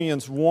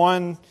Thessalonians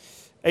 1,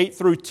 8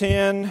 through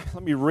 10.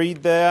 Let me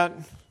read that.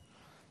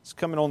 It's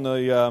coming on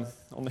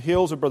the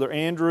heels of Brother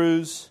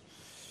Andrews.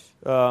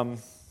 1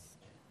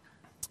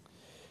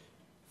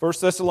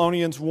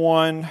 Thessalonians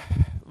 1,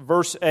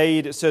 verse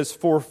 8, it says,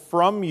 "For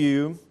from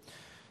you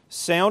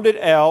sounded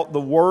out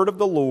the word of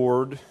the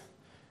Lord,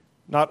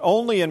 not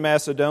only in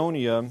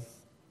Macedonia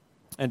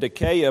and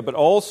Achaia, but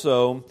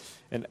also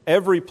in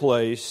every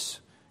place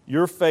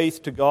your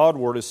faith to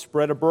Godward is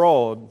spread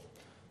abroad,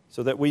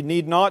 so that we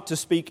need not to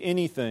speak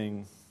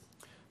anything.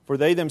 For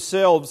they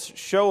themselves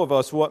show of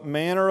us what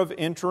manner of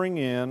entering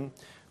in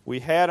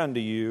we had unto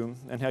you,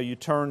 and how you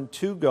turned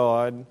to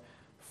God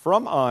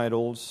from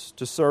idols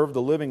to serve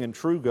the living and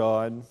true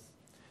God,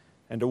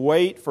 and to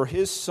wait for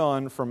His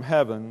Son from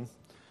heaven,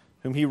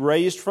 whom He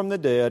raised from the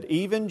dead,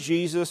 even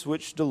Jesus,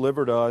 which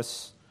delivered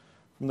us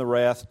from the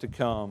wrath to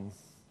come."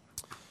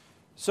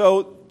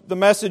 So the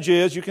message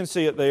is, you can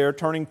see it there,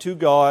 turning to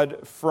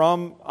God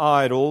from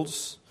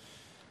idols.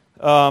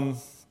 I'll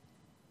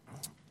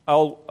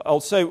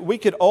say we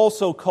could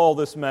also call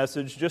this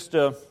message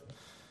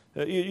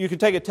you can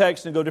take a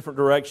text and go different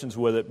directions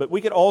with it, but we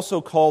could also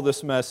call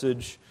this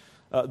message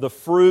the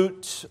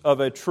fruit of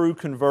a true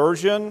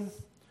conversion.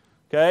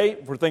 Okay,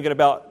 if we're thinking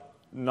about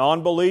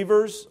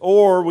non-believers,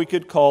 or we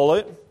could call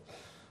it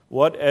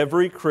what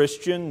every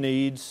Christian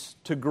needs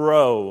to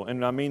grow,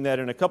 and I mean that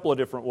in a couple of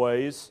different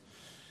ways.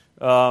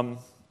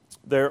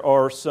 There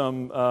are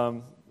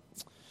some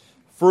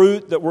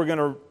fruit that we're going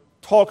to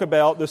talk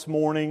about this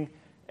morning,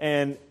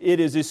 and it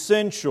is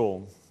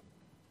essential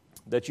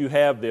that you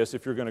have this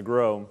if you're going to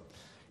grow.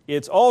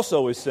 It's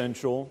also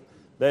essential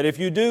that if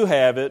you do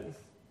have it,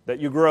 that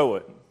you grow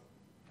it.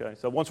 Okay,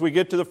 so once we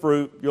get to the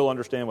fruit, you'll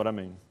understand what I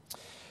mean.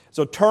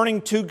 So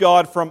turning to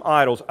God from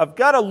idols. I've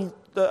got a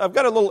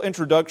little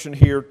introduction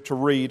here to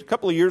read. A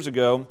couple of years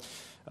ago,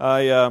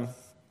 I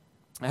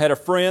had a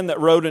friend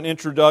that wrote an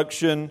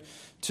introduction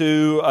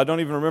to, I don't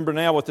even remember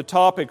now what the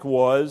topic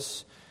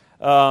was,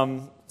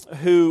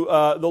 who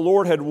the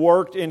Lord had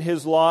worked in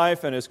his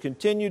life and has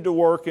continued to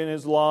work in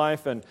his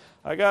life, and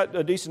I got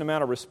a decent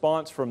amount of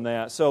response from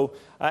that. So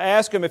I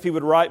asked him if he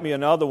would write me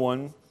another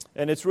one,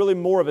 and it's really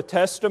more of a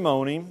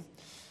testimony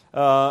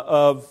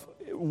of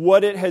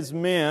what it has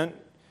meant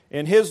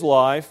in his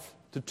life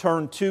to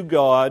turn to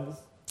God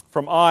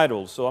from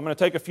idols. So I'm going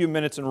to take a few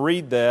minutes and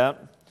read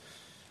that.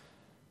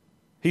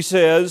 He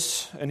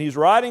says, and he's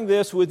writing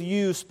this with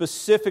you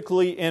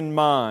specifically in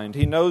mind.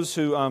 He knows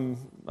who I'm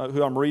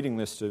reading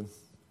this to.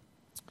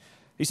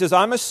 He says,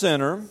 "I'm a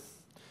sinner,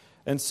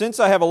 and since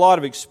I have a lot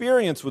of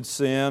experience with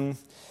sin,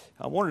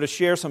 I wanted to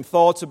share some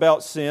thoughts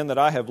about sin that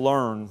I have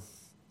learned.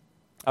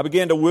 I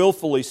began to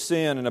willfully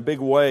sin in a big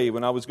way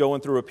when I was going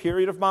through a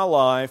period of my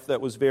life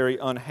that was very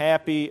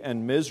unhappy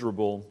and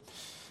miserable.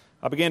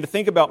 I began to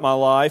think about my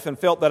life and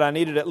felt that I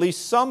needed at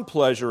least some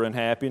pleasure and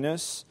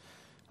happiness.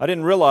 I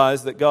didn't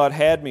realize that God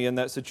had me in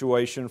that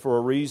situation for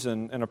a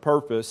reason and a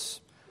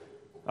purpose.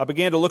 I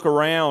began to look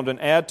around and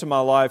add to my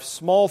life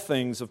small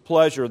things of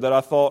pleasure that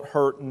I thought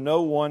hurt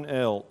no one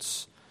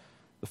else.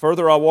 The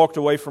further I walked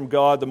away from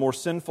God, the more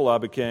sinful I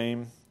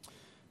became.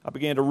 I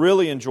began to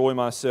really enjoy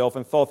myself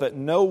and thought that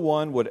no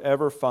one would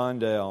ever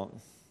find out.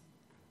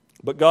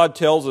 But God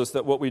tells us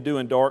that what we do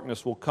in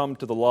darkness will come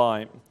to the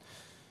light,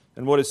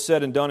 and what is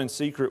said and done in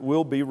secret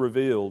will be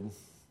revealed.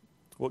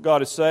 What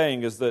God is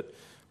saying is that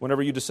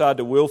whenever you decide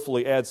to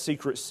willfully add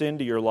secret sin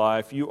to your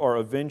life, you are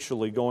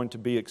eventually going to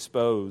be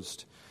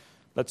exposed.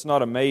 That's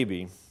not a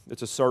maybe,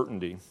 it's a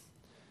certainty.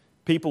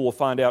 People will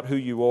find out who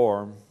you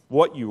are,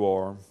 what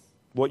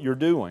you're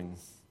doing.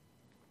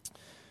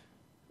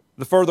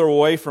 The further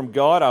away from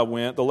God I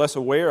went, the less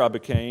aware I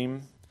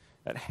became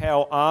at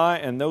how I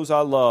and those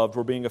I loved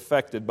were being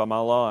affected by my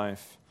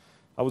life.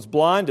 I was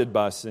blinded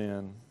by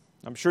sin.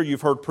 I'm sure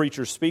you've heard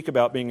preachers speak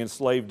about being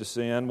enslaved to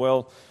sin.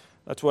 Well,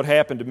 that's what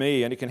happened to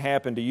me, and it can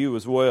happen to you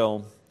as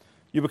well.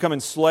 You become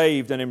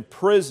enslaved and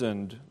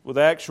imprisoned with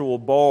actual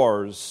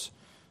bars.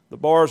 The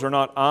bars are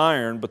not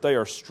iron, but they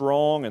are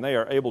strong, and they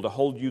are able to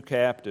hold you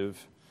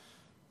captive.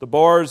 The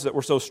bars that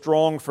were so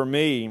strong for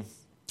me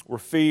were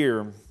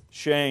fear,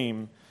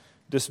 shame,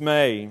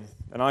 dismay,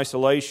 and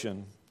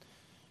isolation.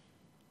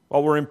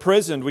 While we're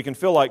imprisoned, we can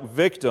feel like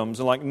victims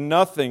and like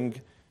nothing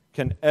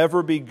can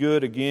ever be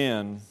good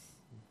again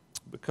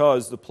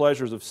because the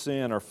pleasures of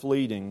sin are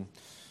fleeting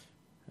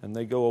and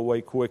they go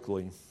away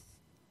quickly.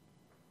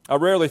 I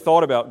rarely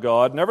thought about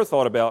God, never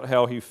thought about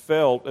how He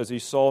felt as He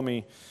saw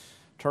me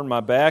turn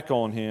my back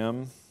on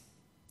Him.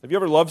 Have you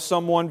ever loved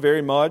someone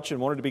very much and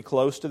wanted to be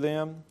close to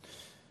them?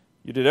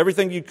 You did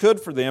everything you could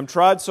for them,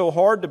 tried so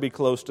hard to be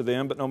close to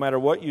them, but no matter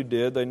what you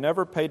did, they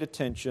never paid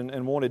attention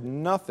and wanted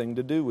nothing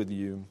to do with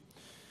you.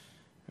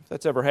 If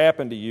that's ever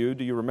happened to you,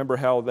 do you remember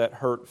how that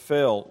hurt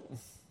felt?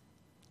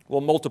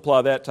 Well,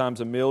 multiply that times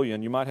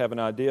 1,000,000. You might have an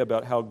idea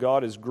about how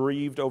God is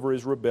grieved over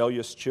His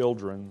rebellious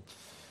children.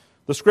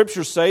 The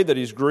Scriptures say that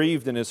He's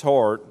grieved in His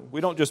heart.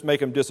 We don't just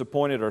make Him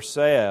disappointed or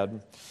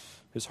sad.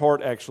 His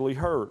heart actually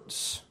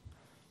hurts.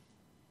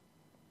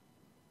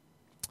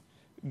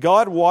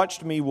 God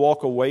watched me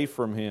walk away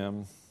from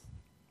Him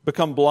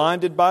become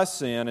blinded by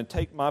sin, and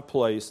take my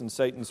place in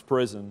Satan's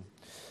prison.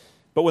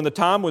 But when the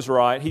time was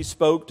right, he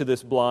spoke to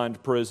this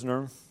blind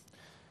prisoner.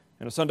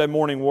 In a Sunday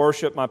morning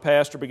worship, my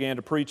pastor began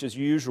to preach as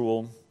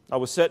usual. I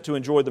was set to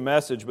enjoy the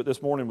message, but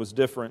this morning was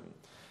different.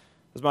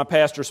 As my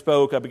pastor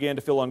spoke, I began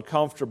to feel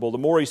uncomfortable. The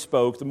more he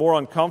spoke, the more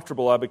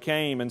uncomfortable I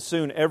became, and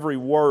soon every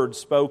word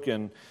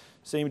spoken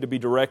seemed to be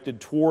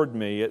directed toward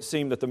me. It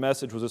seemed that the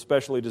message was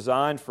especially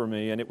designed for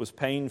me, and it was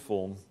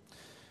painful.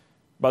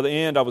 By the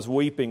end, I was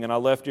weeping, and I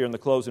left here in the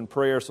closing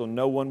prayer so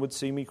no one would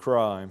see me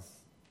cry.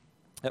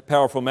 That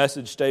powerful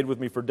message stayed with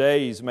me for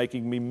days,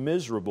 making me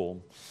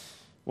miserable.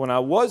 When I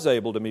was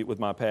able to meet with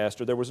my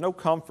pastor, there was no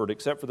comfort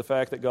except for the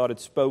fact that God had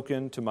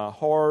spoken to my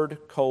hard,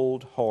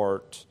 cold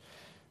heart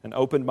and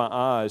opened my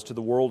eyes to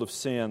the world of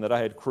sin that I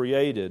had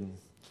created.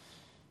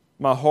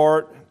 My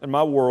heart and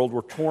my world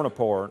were torn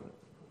apart.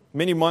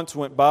 Many months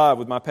went by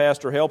with my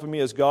pastor helping me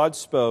as God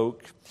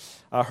spoke.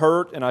 I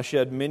hurt and I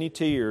shed many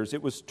tears.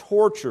 It was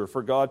torture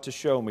for God to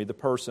show me the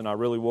person I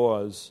really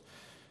was.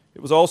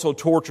 It was also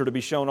torture to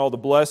be shown all the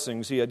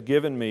blessings He had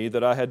given me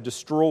that I had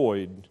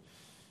destroyed.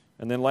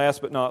 And then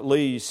last but not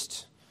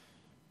least,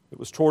 it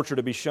was torture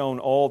to be shown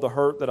all the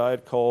hurt that I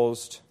had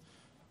caused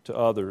to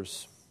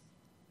others.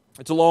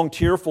 It's a long,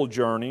 tearful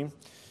journey,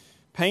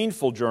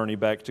 painful journey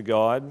back to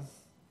God.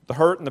 The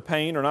hurt and the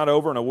pain are not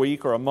over in a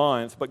week or a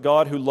month, but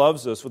God, who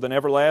loves us with an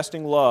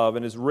everlasting love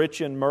and is rich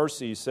in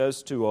mercy,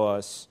 says to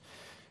us,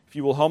 if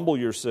you will humble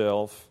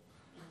yourself,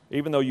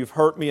 even though you've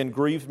hurt me and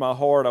grieved my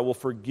heart, I will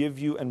forgive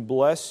you and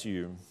bless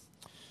you.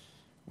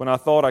 When I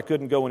thought I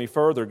couldn't go any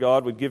further,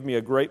 God would give me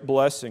a great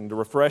blessing to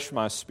refresh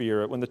my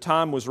spirit. When the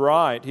time was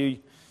right,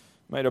 He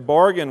made a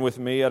bargain with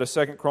me out of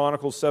 2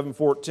 Chronicles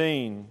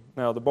 7:14.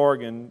 Now, the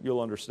bargain,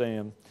 you'll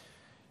understand.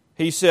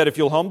 He said, if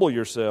you'll humble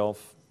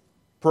yourself,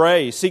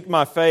 pray, seek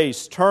my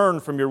face,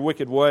 turn from your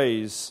wicked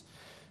ways,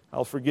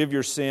 I'll forgive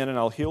your sin and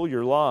I'll heal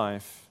your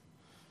life.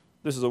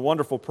 This is a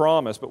wonderful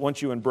promise, but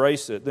once you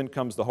embrace it, then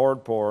comes the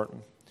hard part.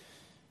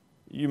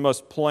 You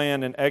must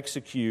plan and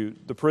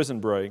execute the prison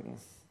break.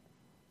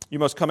 You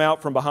must come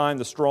out from behind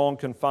the strong,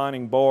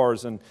 confining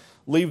bars and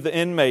leave the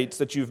inmates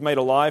that you've made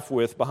a life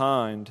with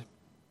behind.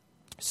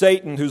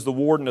 Satan, who's the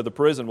warden of the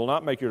prison, will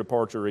not make your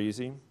departure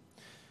easy.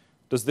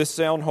 Does this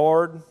sound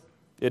hard?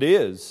 It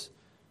is.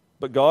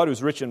 But God,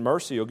 who's rich in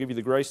mercy, will give you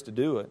the grace to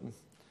do it.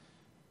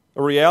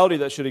 A reality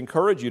that should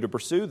encourage you to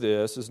pursue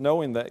this is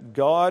knowing that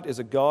God is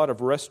a God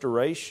of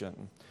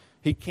restoration.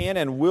 He can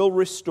and will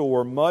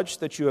restore much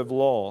that you have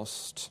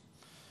lost.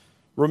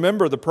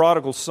 Remember the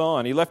prodigal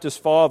son. He left his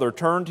father,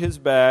 turned his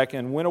back,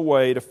 and went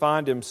away to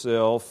find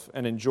himself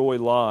and enjoy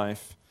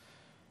life.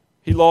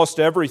 He lost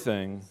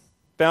everything,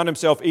 found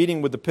himself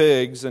eating with the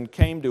pigs, and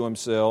came to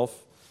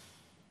himself.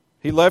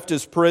 He left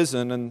his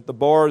prison and the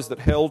bars that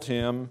held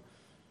him,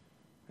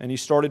 and he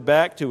started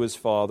back to his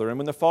father. And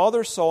when the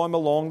father saw him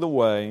along the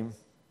way,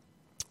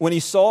 when he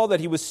saw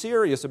that he was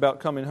serious about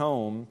coming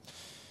home,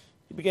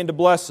 he began to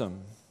bless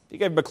him. He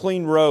gave him a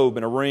clean robe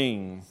and a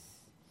ring.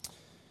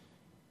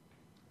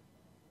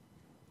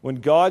 When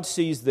God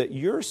sees that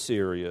you're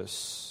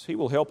serious, He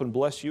will help and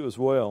bless you as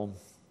well.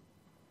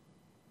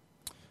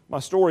 My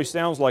story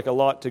sounds like a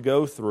lot to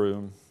go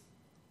through.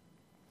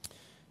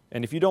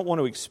 And if you don't want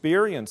to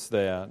experience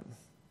that,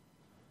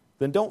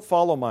 then don't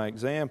follow my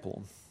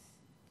example.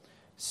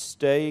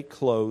 Stay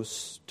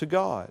close to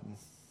God.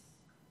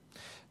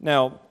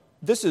 Now,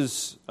 this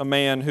is a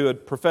man who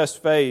had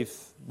professed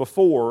faith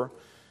before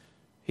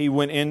he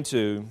went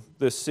into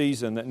this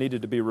season that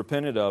needed to be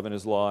repented of in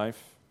his life.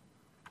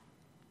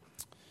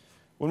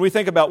 When we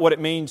think about what it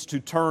means to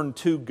turn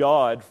to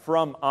God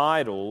from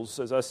idols,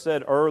 as I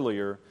said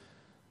earlier,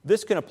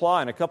 this can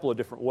apply in a couple of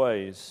different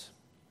ways.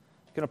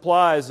 It can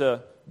apply as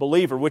a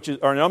believer,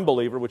 or an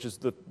unbeliever, which is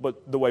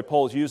the way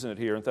Paul's using it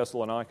here in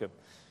Thessalonica.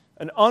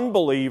 An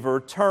unbeliever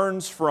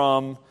turns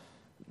from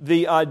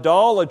the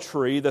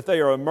idolatry that they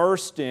are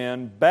immersed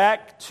in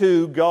back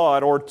to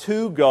God, or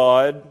to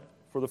God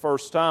for the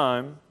first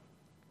time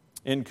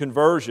in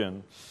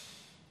conversion.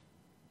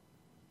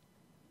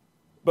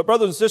 But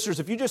brothers and sisters,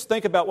 if you just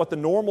think about what the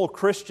normal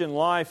Christian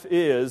life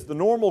is, the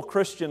normal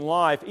Christian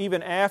life,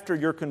 even after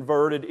you're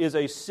converted, is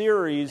a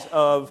series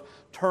of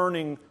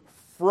turning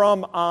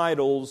from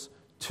idols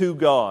to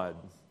God.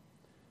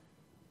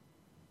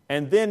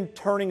 And then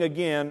turning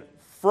again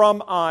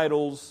from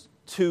idols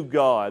to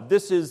God.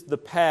 This is the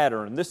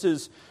pattern. This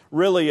is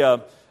really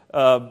a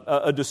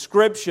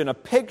description, a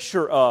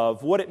picture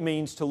of what it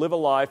means to live a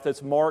life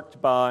that's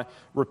marked by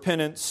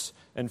repentance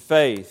and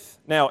faith.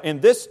 Now,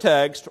 in this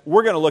text,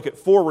 we're going to look at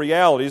four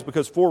realities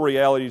because four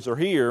realities are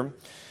here.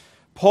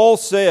 Paul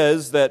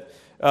says that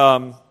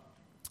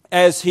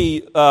as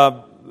he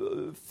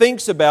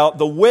thinks about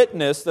the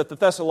witness that the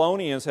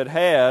Thessalonians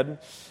had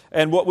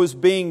and what was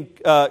being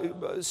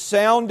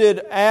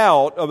sounded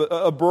out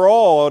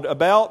abroad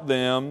about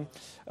them,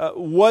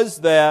 was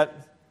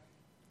that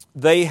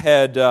they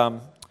had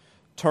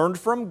turned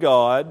from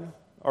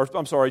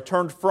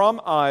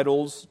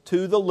idols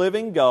to the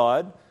living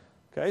God.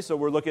 Okay, so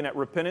we're looking at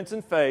repentance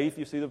and faith.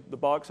 You see the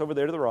box over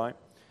there to the right.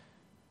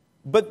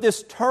 But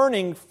this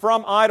turning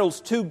from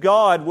idols to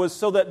God was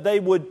so that they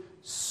would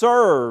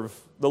serve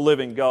the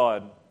living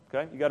God.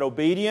 Okay? You got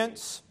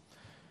obedience.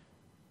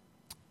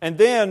 And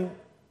then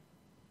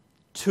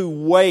to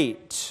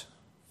wait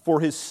for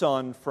His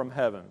Son from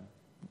heaven.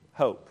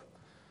 Hope.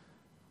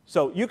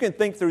 So you can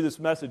think through this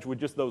message with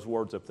just those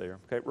words up there.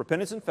 Okay?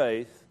 Repentance and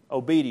faith,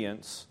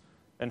 obedience,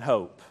 and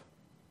hope.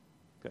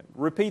 Okay?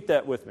 Repeat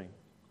that with me.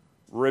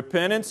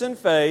 Repentance and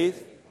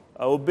faith,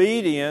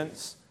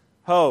 obedience,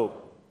 hope.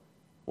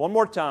 One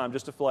more time,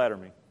 just to flatter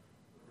me.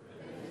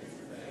 Repentance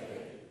and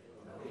faith,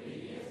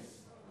 obedience,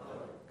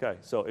 hope. Okay,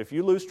 so if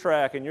you lose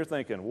track and you're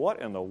thinking,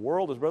 what in the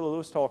world is Brother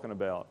Lewis talking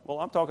about? Well,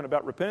 I'm talking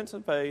about repentance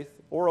and faith,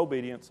 or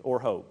obedience, or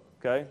hope.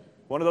 Okay?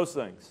 One of those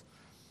things.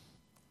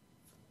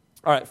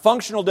 All right,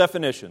 functional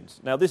definitions.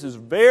 Now, this is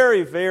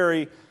very,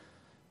 very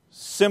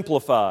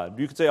simplified.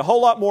 You could say a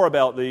whole lot more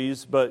about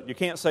these, but you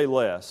can't say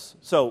less.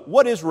 So,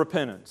 what is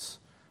repentance?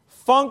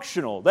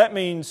 Functional, that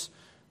means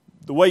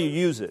the way you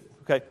use it.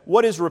 Okay,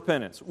 what is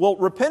repentance? Well,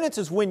 repentance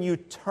is when you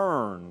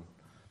turn.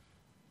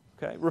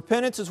 Okay,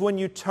 repentance is when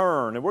you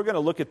turn, and we're going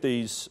to look at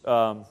these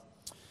a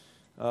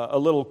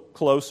little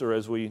closer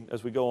as we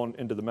go on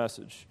into the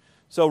message.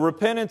 So,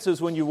 repentance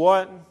is when you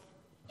what?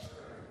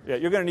 Yeah,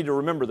 you're going to need to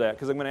remember that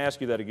because I'm going to ask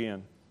you that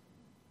again.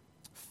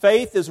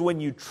 Faith is when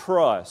you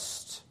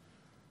trust.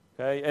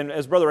 Okay, and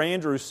as Brother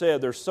Andrew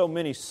said, there's so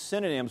many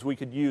synonyms we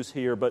could use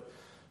here, but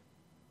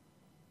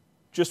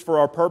just for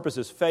our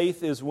purposes,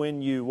 faith is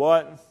when you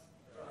what?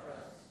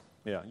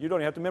 Yeah, you don't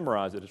even have to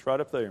memorize it. It's right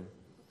up there.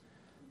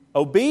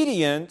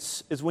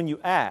 Obedience is when you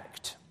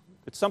act.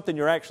 It's something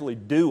you're actually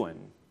doing.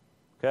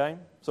 Okay?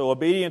 So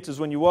obedience is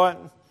when you what?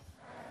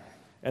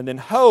 And then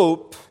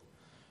hope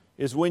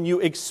is when you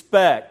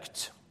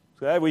expect.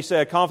 Okay? We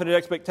say a confident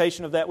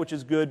expectation of that which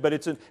is good, but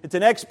it's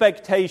an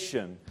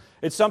expectation.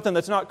 It's something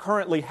that's not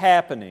currently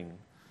happening.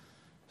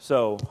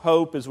 So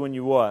hope is when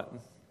you what?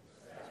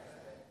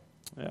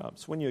 Yeah,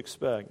 it's when you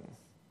expect.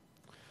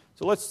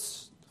 So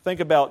let's think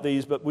about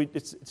these, but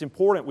it's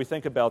important we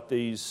think about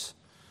these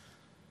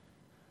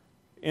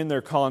in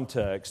their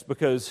context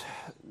because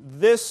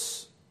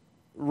this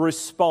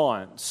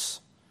response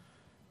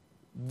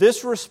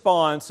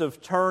of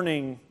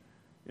turning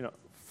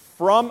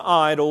from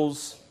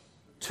idols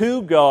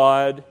to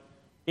God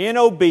in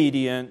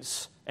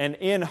obedience and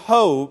in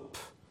hope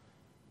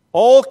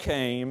all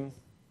came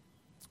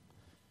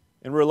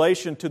in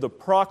relation to the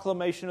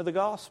proclamation of the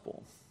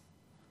gospel.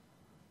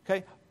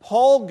 Okay,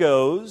 Paul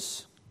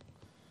goes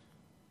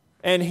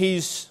and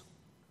he's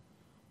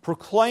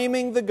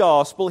proclaiming the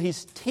gospel,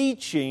 he's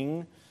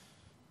teaching,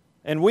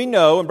 and we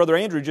know, and Brother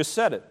Andrew just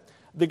said it,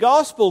 the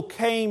gospel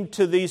came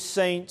to these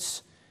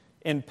saints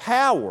in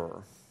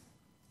power.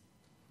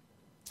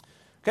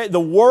 Okay, the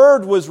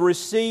word was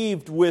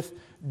received with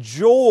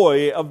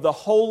joy of the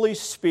Holy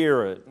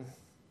Spirit.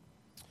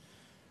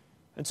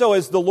 And so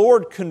as the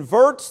Lord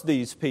converts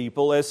these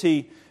people, as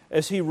He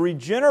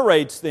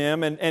regenerates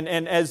them, and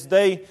as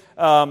they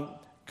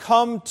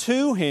come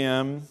to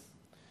Him,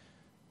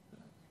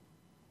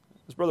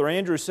 as Brother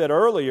Andrew said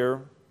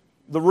earlier,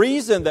 the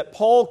reason that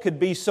Paul could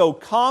be so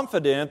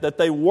confident that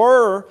they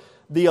were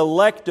the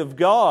elect of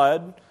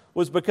God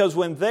was because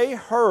when they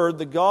heard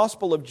the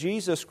gospel of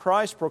Jesus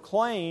Christ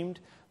proclaimed,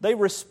 they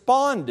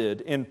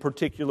responded in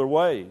particular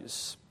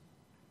ways.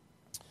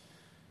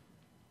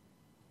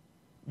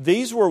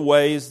 These were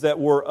ways that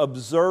were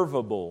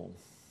observable.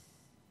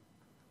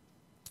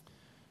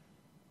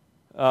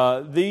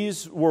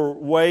 These were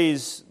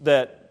ways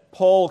that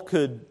Paul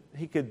could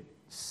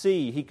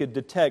see, he could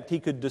detect, he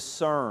could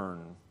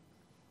discern.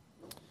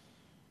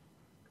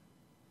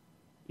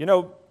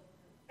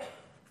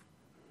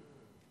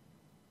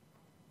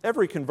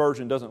 Every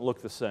conversion doesn't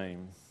look the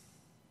same.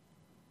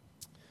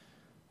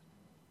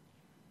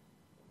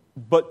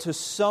 But to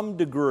some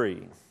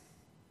degree,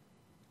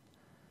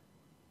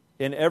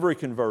 in every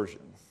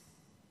conversion,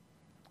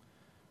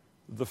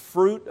 the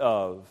fruit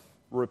of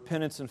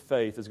repentance and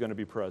faith is going to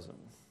be present.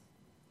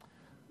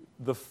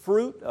 The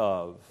fruit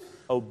of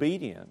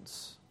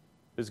obedience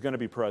is going to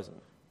be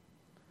present.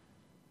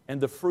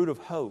 And the fruit of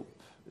hope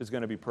is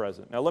going to be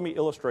present. Now let me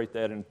illustrate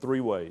that in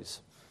 3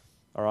 ways.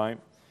 All right?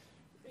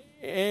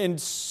 In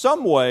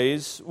some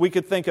ways, we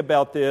could think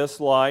about this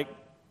like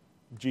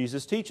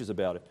Jesus teaches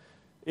about it.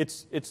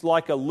 It's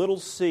like a little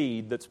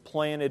seed that's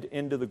planted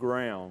into the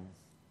ground.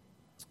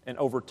 And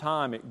over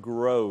time, it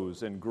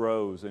grows and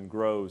grows and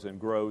grows and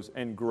grows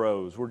and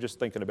grows. We're just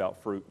thinking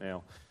about fruit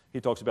now. He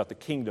talks about the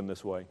kingdom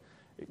this way.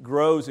 It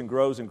grows and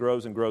grows and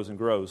grows and grows and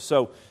grows.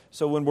 So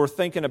when we're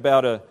thinking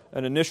about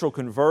an initial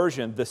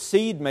conversion, the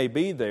seed may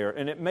be there,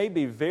 and it may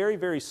be very,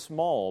 very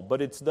small,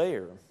 but it's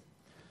there.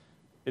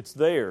 It's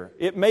there.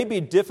 It may be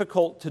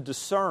difficult to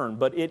discern,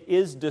 but it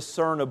is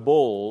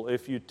discernible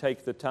if you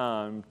take the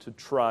time to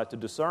try to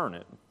discern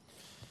it.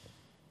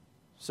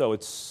 So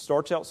it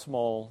starts out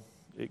small,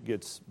 it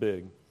gets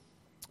big.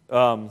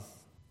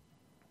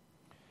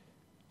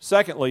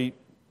 Secondly,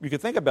 you can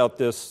think about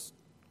this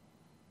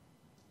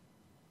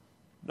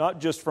not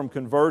just from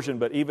conversion,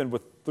 but even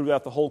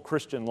throughout the whole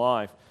Christian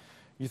life.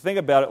 You think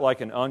about it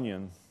like an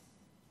onion.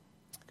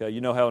 Okay,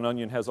 you know how an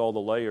onion has all the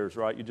layers,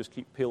 right? You just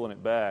keep peeling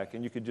it back,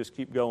 and you could just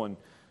keep going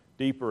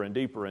deeper and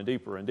deeper and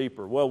deeper and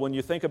deeper. Well, when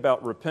you think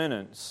about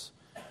repentance,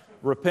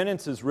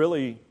 repentance is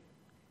really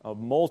a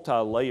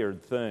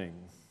multi-layered thing.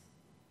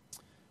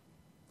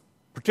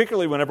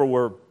 Particularly whenever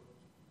we're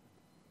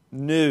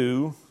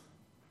new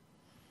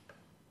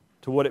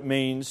to what it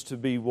means to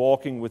be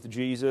walking with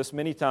Jesus.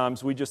 Many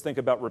times we just think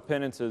about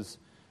repentance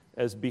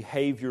as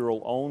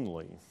behavioral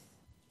only.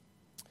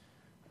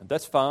 And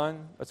that's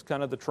fine. That's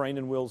kind of the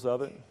training wheels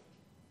of it.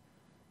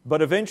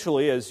 But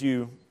eventually, as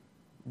you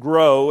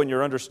grow and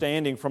your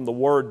understanding from the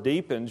Word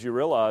deepens, you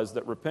realize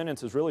that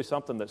repentance is really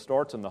something that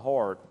starts in the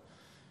heart.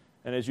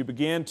 And as you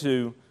begin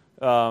to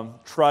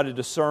try to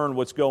discern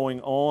what's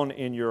going on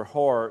in your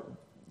heart,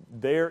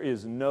 there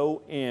is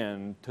no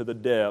end to the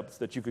depth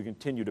that you could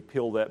continue to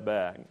peel that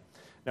back.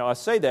 Now, I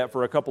say that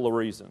for a couple of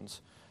reasons.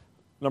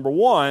 Number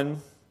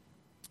one,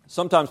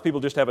 sometimes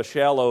people just have a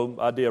shallow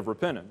idea of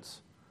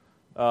repentance.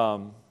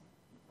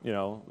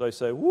 They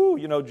say,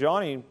 woo,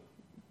 Johnny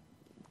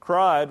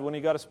cried when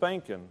he got a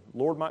spanking.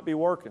 Lord might be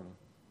working.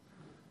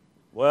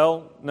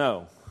 Well,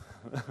 no.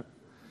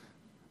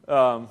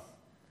 On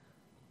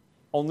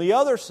the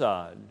other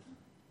side,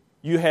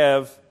 you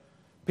have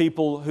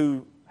people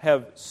who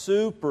have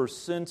super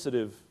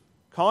sensitive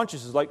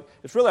consciences. Like,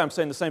 I'm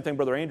saying the same thing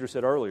Brother Andrew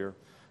said earlier.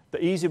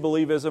 The easy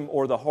believism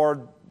or the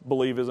hard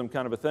believism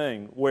kind of a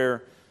thing,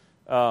 where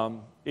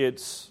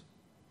it's,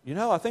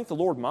 I think the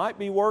Lord might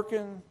be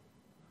working,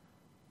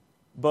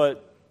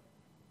 but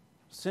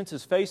since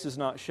His face is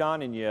not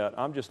shining yet,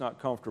 I'm just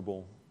not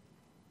comfortable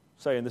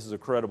saying this is a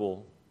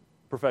credible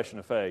profession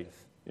of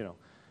faith.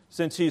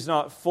 Since He's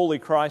not fully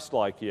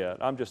Christ-like yet,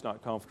 I'm just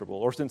not comfortable,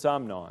 or since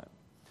I'm not.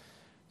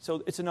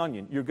 So it's an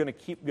onion. You're going to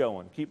keep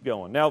going, keep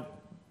going. Now,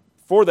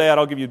 for that,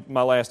 I'll give you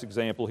my last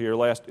example here,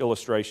 last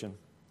illustration.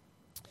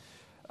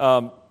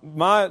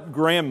 My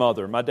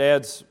grandmother, my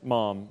dad's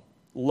mom,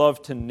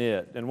 loved to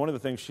knit, and one of the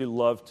things she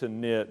loved to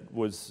knit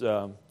was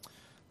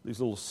these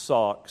little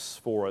socks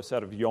for us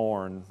out of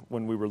yarn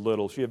when we were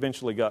little. She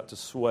eventually got to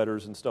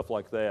sweaters and stuff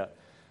like that,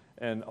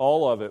 and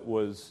all of it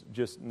was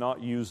just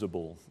not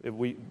usable.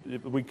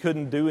 We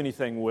couldn't do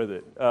anything with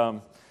it,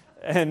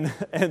 and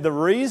the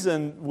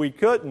reason we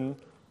couldn't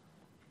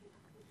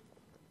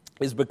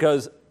is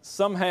because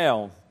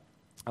somehow,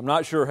 I'm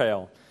not sure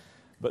how,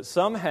 but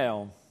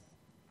somehow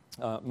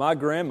my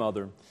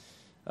grandmother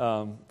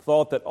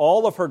thought that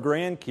all of her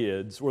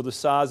grandkids were the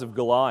size of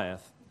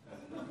Goliath.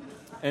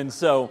 And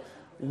so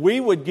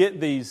we would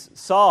get these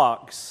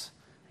socks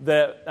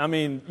that,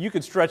 you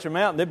could stretch them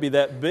out and they'd be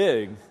that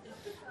big.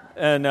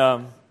 And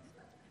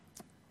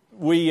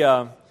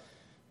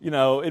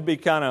it'd be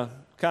kind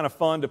of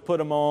fun to put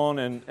them on.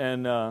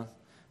 And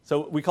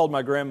so we called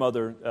my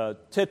grandmother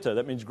Tita.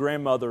 That means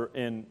grandmother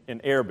in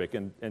Arabic,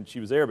 and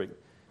she was Arabic.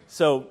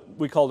 So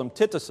we called them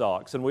Tita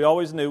socks, and we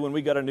always knew when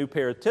we got a new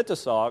pair of Tita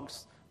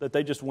socks that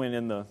they just went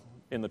in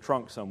the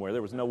trunk somewhere.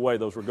 There was no way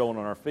those were going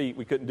on our feet.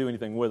 We couldn't do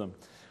anything with them.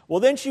 Well,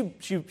 then she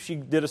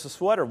did us a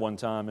sweater one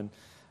time,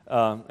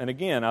 and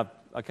again I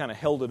kind of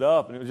held it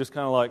up, and it was just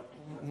kind of like,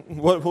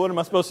 what am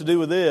I supposed to do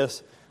with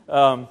this?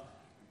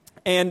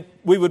 And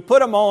we would put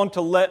them on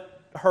to let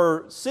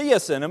her see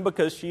us in them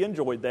because she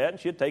enjoyed that, and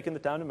she had taken the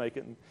time to make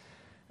it.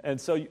 And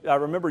so I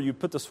remember you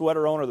put the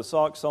sweater on or the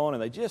socks on,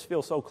 and they just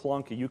feel so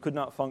clunky. You could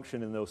not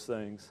function in those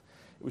things.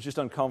 It was just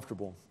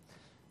uncomfortable.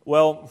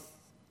 Well,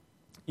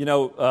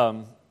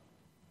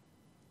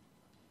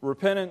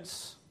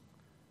 repentance,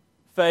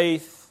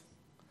 faith,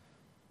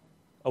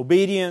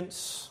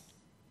 obedience,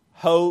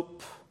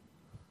 hope,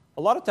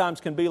 a lot of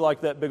times can be like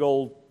that big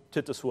old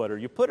Tita sweater.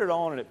 You put it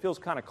on, and it feels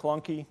kind of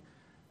clunky,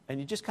 and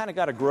you just kind of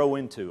got to grow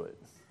into it.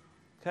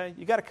 Okay?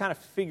 You got to kind of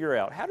figure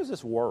out, how does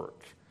this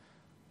work?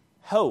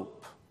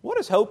 Hope. What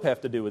does hope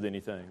have to do with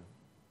anything?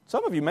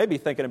 Some of you may be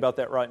thinking about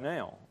that right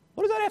now.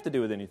 What does that have to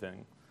do with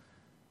anything?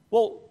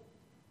 Well,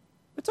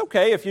 it's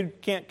okay if you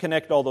can't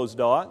connect all those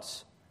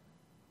dots.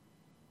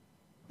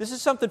 This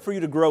is something for you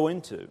to grow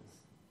into.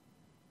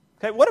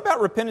 Okay, what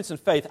about repentance and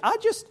faith? I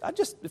just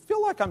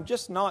feel like I'm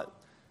just not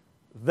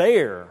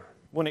there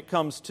when it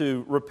comes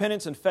to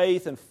repentance and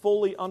faith and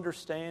fully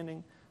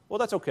understanding. Well,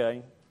 that's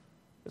okay.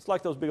 It's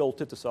like those big old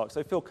Tita socks.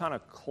 They feel kind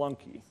of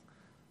clunky.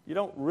 You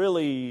don't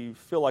really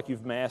feel like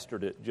you've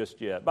mastered it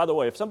just yet. By the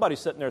way, if somebody's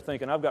sitting there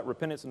thinking, I've got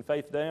repentance and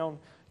faith down,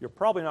 you're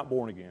probably not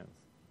born again.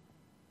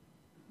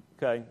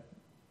 Okay?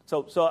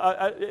 So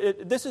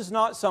this is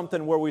not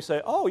something where we say,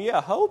 oh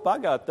yeah, hope, I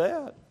got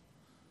that.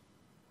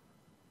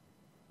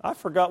 I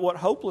forgot what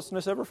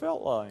hopelessness ever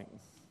felt like.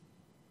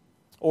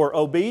 Or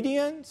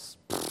obedience.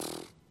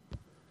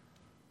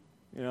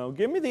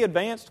 Give me the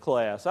advanced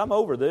class. I'm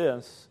over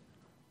this.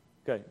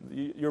 Okay,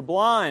 you're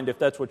blind if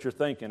that's what you're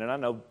thinking, and I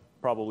know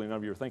probably none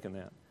of you are thinking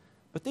that.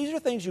 But these are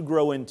things you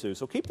grow into,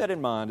 so keep that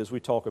in mind as we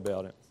talk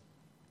about it.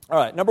 All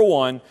right, number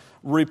one,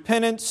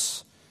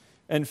 repentance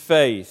and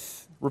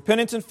faith.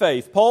 Repentance and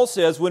faith. Paul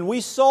says, when we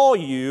saw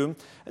you,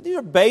 and these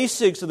are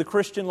basics of the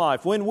Christian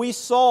life, when we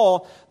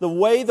saw the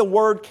way the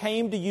Word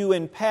came to you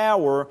in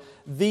power,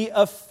 the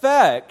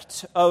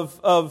effect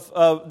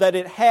that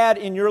it had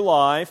in your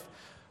life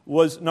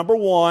was, number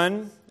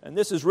one, and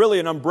this is really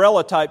an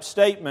umbrella type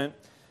statement,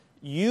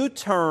 you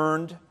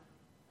turned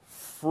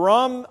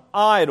from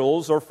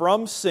idols or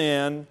from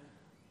sin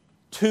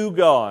to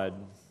God.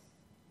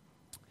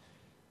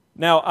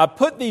 Now, I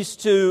put these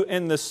two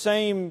in the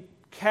same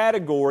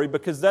category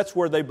because that's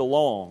where they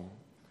belong.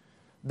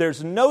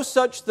 There's no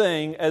such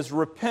thing as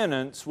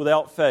repentance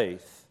without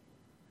faith.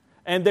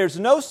 And there's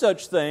no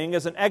such thing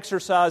as an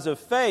exercise of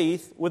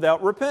faith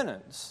without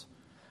repentance.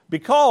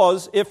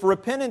 Because if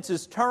repentance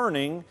is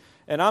turning,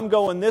 and I'm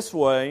going this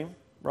way,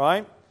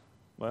 right?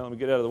 Well, let me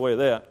get out of the way of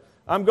that.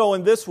 I'm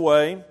going this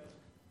way,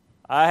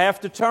 I have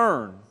to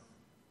turn.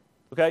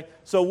 Okay?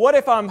 So what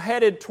if I'm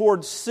headed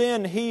towards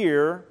sin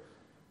here,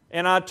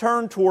 and I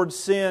turn towards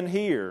sin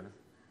here?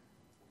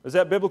 Is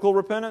that biblical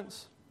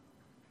repentance?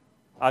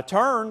 I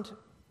turned.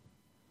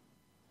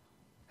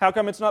 How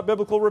come it's not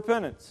biblical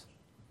repentance?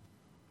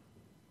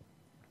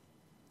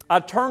 I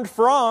turned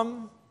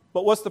from,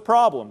 but what's the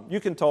problem? You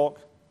can talk.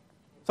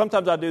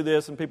 Sometimes I do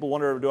this and people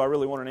wonder, do I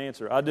really want an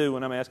answer? I do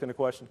when I'm asking a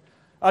question.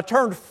 I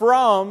turned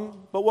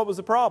from, but what was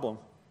the problem?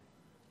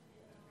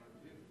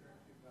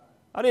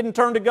 I didn't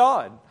turn to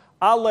God.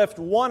 I left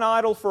one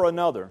idol for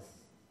another.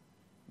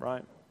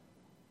 Right?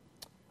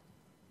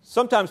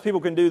 Sometimes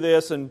people can do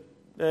this and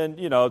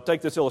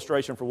take this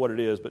illustration for what it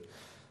is, but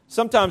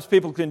sometimes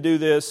people can do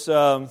this,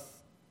 this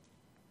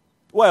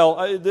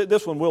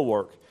one will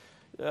work.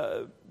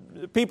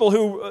 People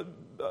who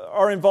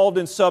are involved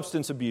in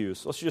substance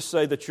abuse, let's just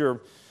say that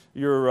you're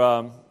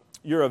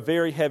a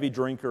very heavy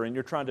drinker and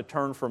you're trying to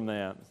turn from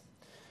that.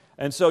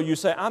 And so you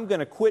say, I'm going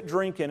to quit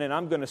drinking and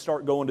I'm going to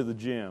start going to the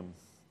gym.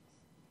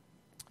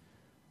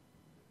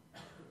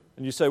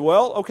 And you say,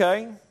 well,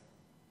 okay,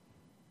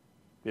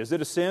 is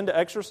it a sin to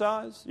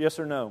exercise? Yes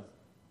or no?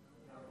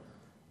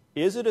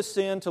 Is it a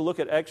sin to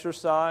look at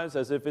exercise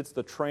as if it's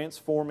the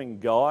transforming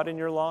God in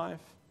your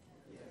life?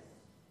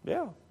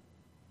 Yeah.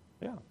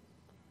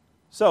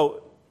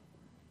 So,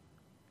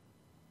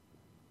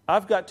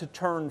 I've got to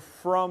turn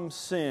from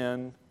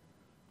sin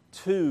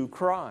to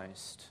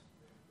Christ.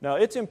 Now,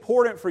 it's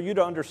important for you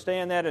to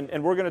understand that,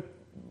 and we're going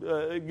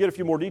to get a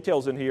few more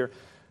details in here.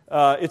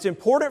 It's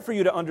important for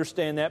you to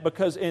understand that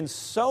because in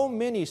so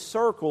many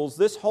circles,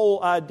 this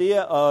whole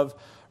idea of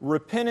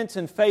repentance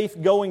and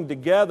faith going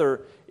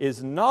together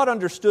is not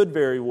understood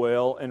very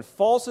well, and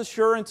false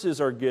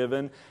assurances are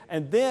given,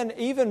 and then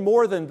even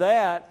more than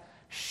that,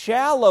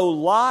 shallow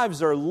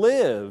lives are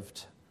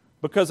lived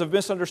because of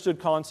misunderstood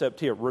concept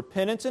here.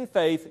 Repentance and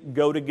faith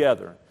go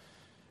together.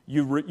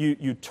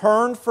 You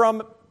turn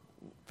from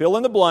fill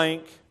in the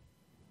blank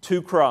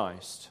to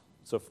Christ.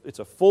 It's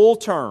a full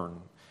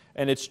turn,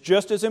 and it's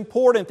just as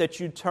important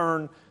that you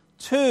turn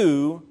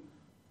to,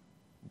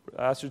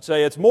 I should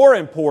say it's more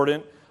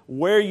important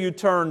where you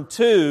turn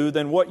to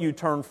than what you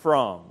turn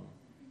from.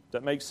 Does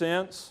that make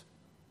sense?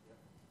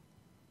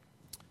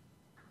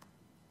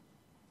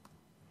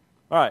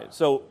 All right,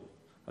 so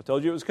I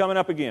told you it was coming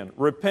up again.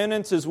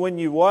 Repentance is when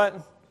you what?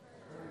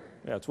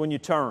 Yeah, it's when you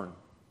turn.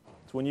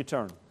 It's when you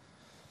turn.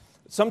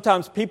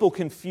 Sometimes people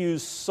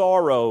confuse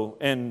sorrow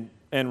and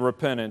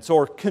repentance,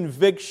 or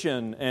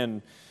conviction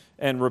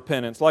and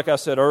repentance. Like I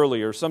said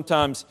earlier,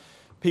 sometimes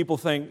people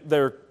think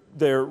they're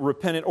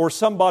repentant, or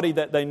somebody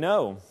that they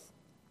know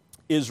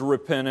is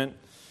repentant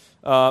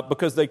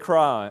because they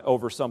cry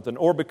over something,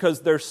 or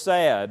because they're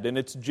sad, and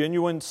it's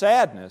genuine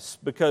sadness,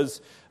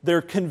 because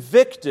they're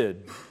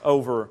convicted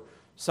over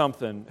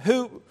something.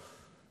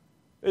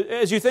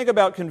 As you think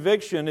about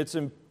conviction, it's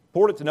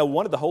important to know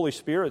one of the Holy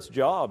Spirit's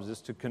jobs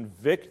is to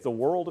convict the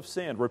world of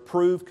sin,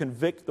 reprove,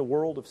 convict the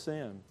world of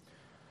sin.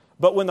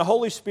 But when the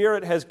Holy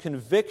Spirit has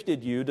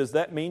convicted you, does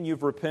that mean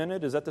you've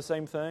repented? Is that the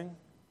same thing?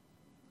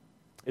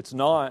 It's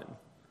not.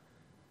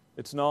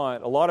 It's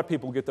not. A lot of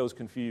people get those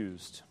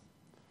confused.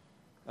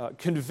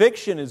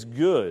 Conviction is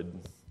good,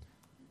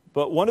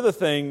 but one of the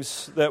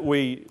things that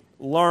we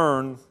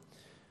learn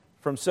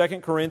from 2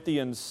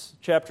 Corinthians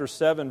chapter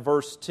 7,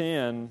 verse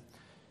 10,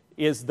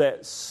 is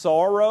that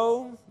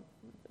sorrow,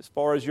 as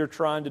far as you're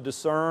trying to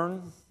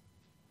discern,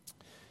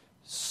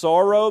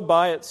 sorrow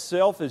by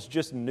itself is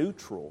just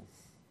neutral.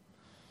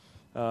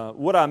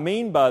 What I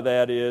mean by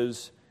that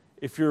is,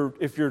 if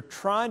you're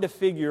trying to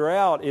figure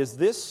out, is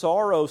this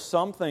sorrow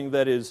something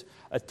that is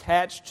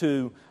attached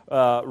to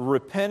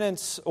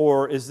repentance,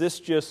 or is this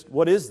just,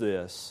 what is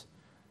this?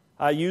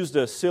 I used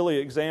a silly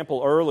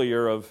example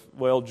earlier of,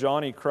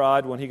 Johnny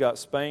cried when he got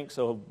spanked,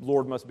 so the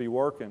Lord must be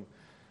working.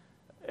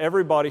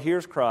 Everybody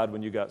here's cried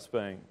when you got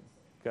spanked.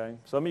 Okay?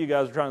 Some of you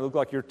guys are trying to look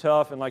like you're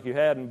tough and like you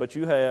hadn't, but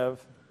you have.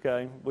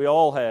 Okay? We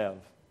all have,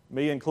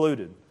 me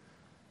included.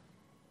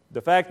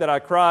 The fact that I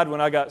cried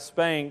when I got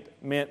spanked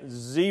meant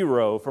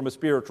zero from a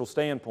spiritual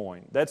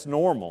standpoint. That's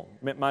normal.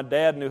 It meant my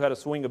dad knew how to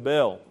swing a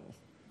belt.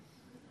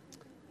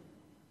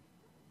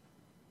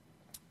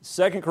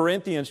 2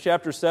 Corinthians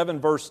chapter 7,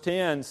 verse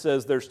 10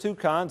 says there's two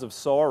kinds of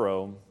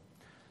sorrow.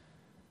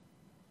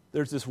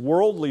 There's this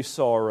worldly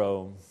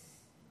sorrow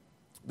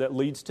that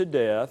leads to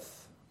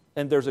death,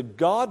 and there's a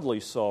godly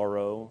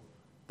sorrow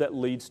that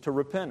leads to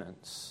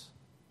repentance.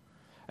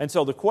 And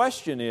so the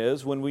question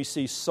is, when we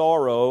see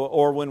sorrow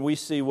or when we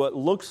see what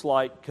looks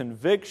like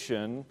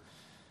conviction,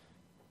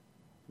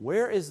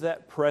 where is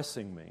that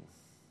pressing me?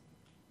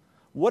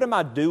 What am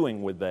I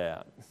doing with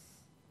that?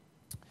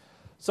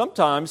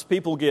 Sometimes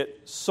people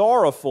get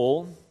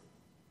sorrowful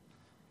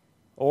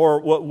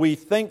or what we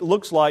think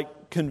looks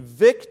like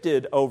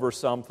convicted over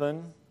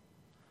something,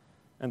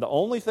 and the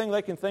only thing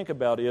they can think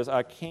about is,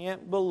 I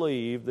can't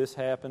believe this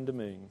happened to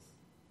me.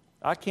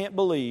 I can't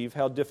believe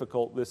how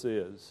difficult this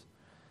is.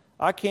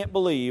 I can't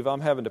believe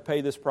I'm having to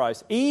pay this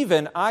price.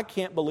 Even I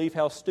can't believe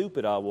how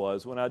stupid I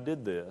was when I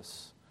did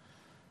this.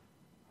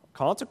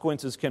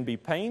 Consequences can be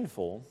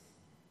painful.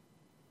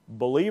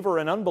 Believer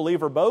and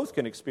unbeliever both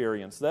can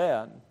experience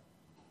that.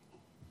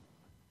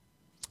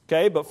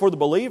 Okay, but for the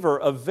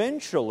believer,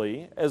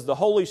 eventually, as the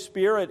Holy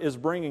Spirit is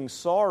bringing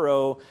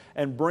sorrow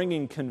and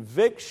bringing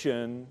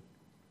conviction,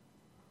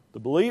 the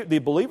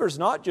believer's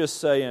not just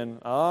saying,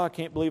 I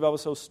can't believe I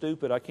was so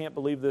stupid, I can't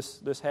believe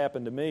this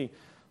happened to me.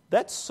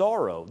 That's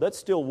sorrow. That's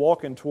still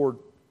walking toward,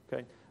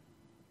 okay.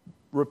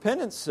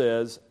 Repentance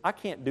says, I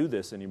can't do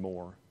this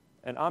anymore,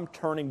 and I'm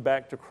turning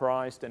back to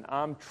Christ, and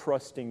I'm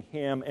trusting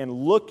Him and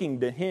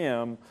looking to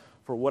Him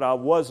for what I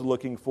was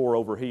looking for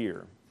over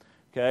here.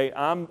 Okay,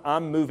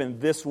 I'm moving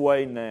this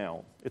way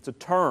now. It's a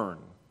turn.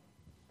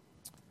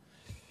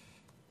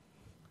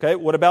 Okay,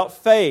 what about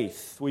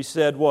faith? We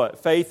said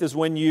what? Faith is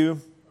when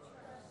you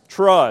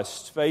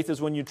trust. Faith is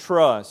when you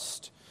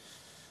trust.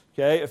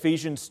 Okay,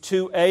 Ephesians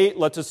 2:8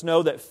 lets us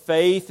know that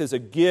faith is a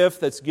gift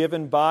that's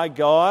given by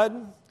God.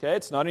 Okay,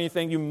 it's not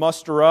anything you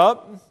muster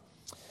up.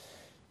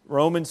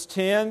 Romans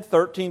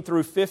 10:13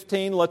 through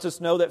 15 lets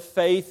us know that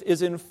faith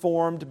is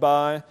informed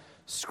by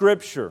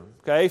Scripture.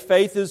 Okay,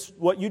 faith is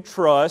what you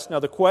trust. Now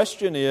the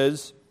question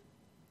is,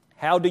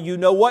 how do you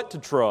know what to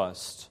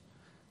trust?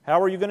 How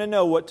are you going to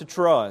know what to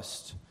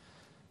trust?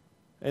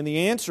 And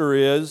the answer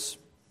is,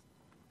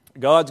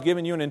 God's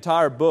given you an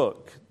entire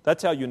book.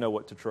 That's how you know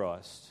what to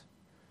trust.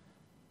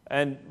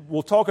 And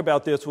we'll talk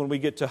about this when we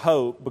get to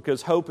hope,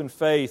 because hope and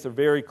faith are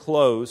very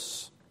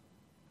close.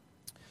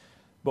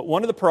 But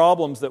one of the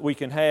problems that we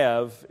can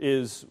have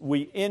is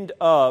we end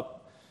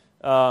up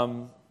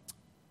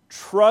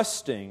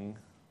trusting,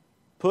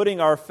 putting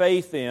our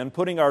faith in,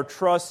 putting our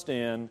trust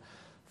in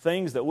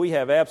things that we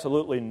have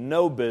absolutely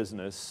no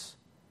business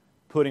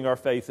putting our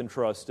faith and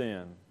trust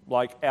in,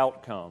 like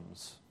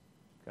outcomes.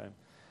 Okay?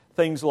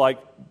 Things like,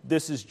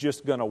 this is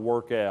just going to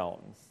work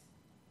out.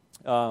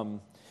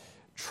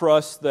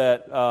 Trust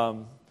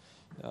that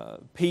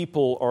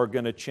people are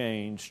going to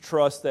change.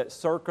 Trust that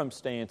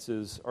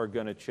circumstances are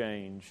going to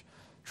change.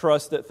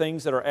 Trust that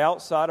things that are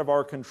outside of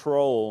our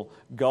control,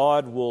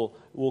 God will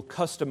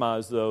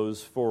customize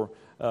those for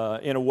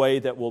in a way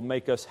that will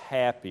make us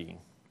happy.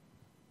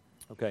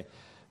 Okay,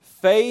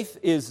 faith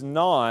is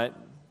not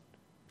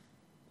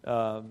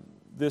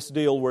this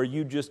deal where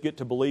you just get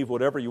to believe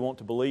whatever you want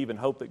to believe and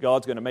hope that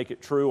God's going to make it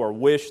true or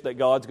wish that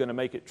God's going to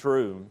make it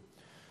true.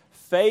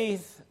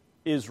 Faith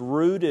is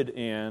rooted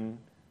in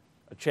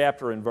a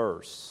chapter and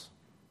verse.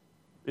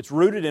 It's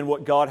rooted in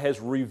what God has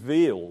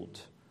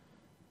revealed.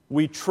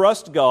 We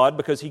trust God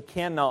because He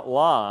cannot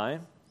lie,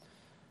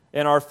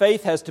 and our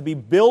faith has to be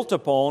built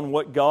upon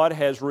what God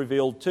has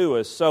revealed to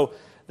us. So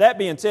that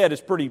being said,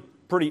 it's pretty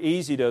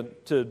easy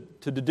to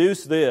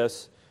deduce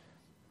this.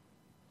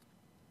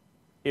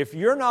 If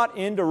you're not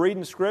into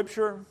reading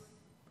Scripture,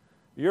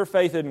 your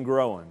faith isn't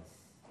growing.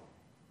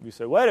 You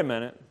say, wait a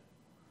minute,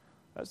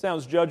 that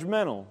sounds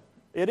judgmental.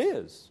 It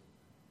is.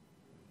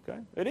 Okay,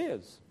 it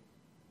is.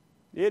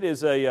 It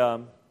is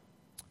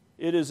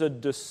a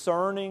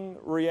discerning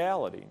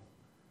reality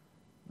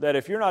that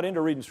if you're not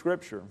into reading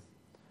Scripture,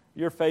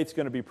 your faith's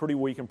going to be pretty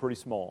weak and pretty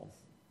small.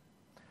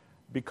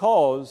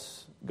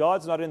 Because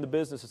God's not in the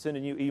business of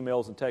sending you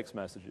emails and text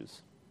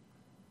messages.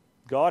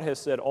 God has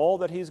said all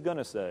that He's going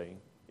to say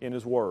in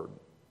His Word.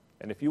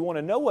 And if you want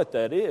to know what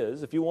that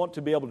is, if you want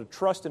to be able to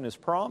trust in His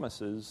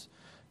promises,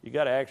 you've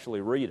got to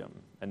actually read them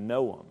and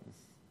know them.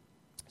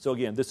 So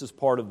again, this is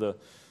part of the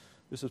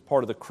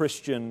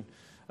Christian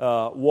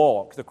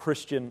walk, the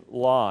Christian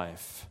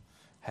life.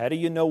 How do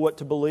you know what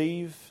to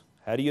believe?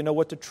 How do you know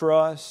what to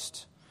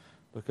trust?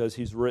 Because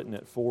He's written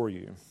it for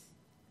you.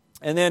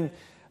 And then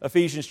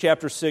Ephesians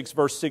chapter 6,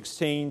 verse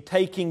 16,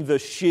 taking the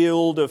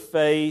shield of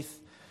faith.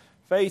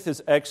 Faith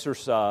is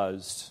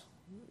exercised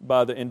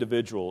by the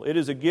individual. It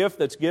is a gift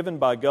that's given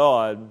by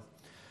God,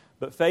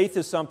 but faith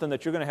is something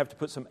that you're going to have to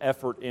put some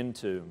effort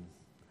into.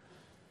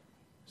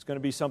 It's going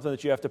to be something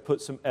that you have to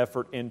put some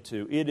effort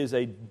into. It is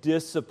a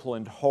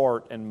disciplined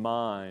heart and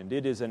mind.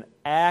 It is an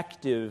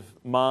active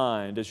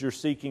mind as you're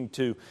seeking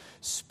to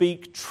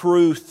speak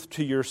truth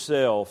to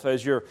yourself,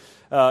 as you're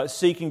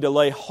seeking to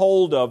lay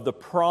hold of the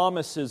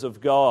promises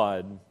of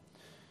God,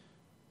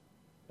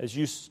 as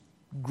you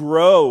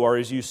grow or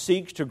as you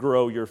seek to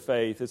grow your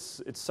faith,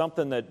 it's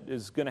something that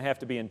is going to have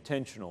to be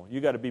intentional.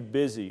 You've got to be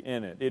busy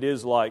in it. It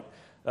is like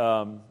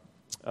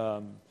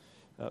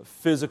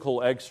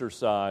physical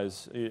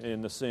exercise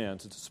in the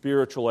sense. It's a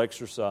spiritual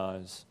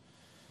exercise.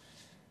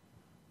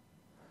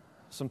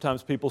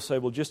 Sometimes people say,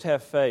 well, just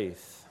have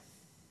faith.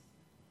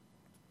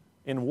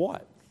 In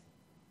what?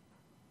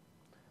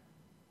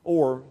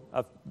 Or,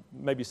 I've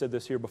maybe said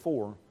this here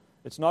before,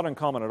 it's not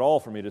uncommon at all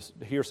for me to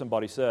hear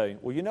somebody say,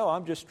 well,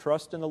 I'm just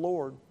trusting the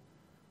Lord.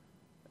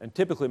 And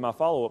typically my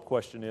follow-up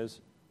question is,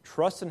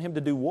 trusting Him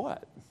to do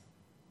what?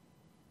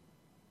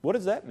 What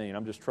does that mean,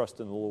 I'm just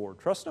trusting the Lord?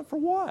 Trusting Him for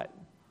what?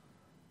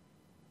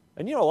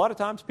 And a lot of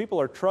times people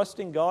are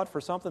trusting God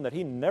for something that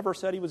He never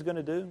said He was going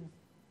to do.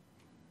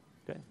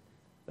 Okay?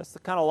 That's the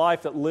kind of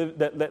life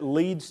that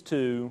leads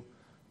to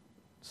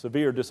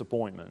severe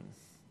disappointment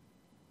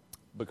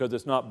because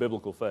it's not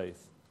biblical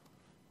faith.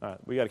 All right,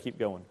 we got to keep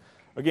going.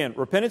 Again,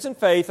 repentance and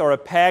faith are a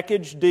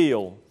package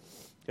deal.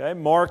 Okay,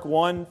 Mark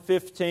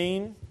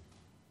 1:15.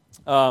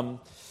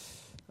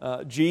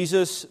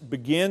 Jesus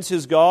begins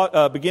his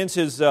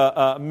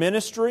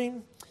ministry,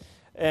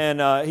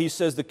 and he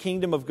says, "The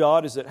kingdom of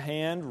God is at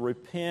hand.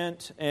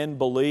 Repent and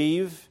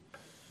believe."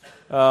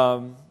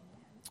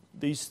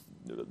 These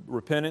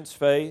repentance,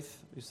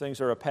 faith, these things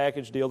are a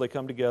package deal. They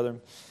come together.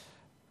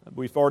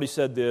 We've already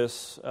said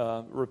this.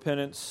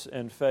 Repentance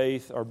and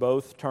faith are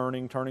both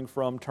turning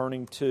from,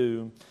 turning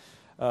to.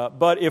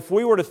 But if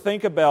we were to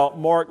think about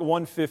Mark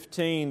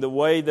 1:15, the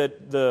way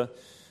that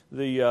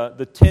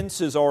the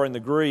tenses are in the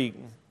Greek,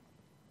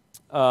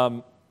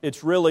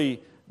 it's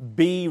really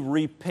be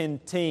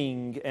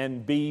repenting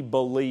and be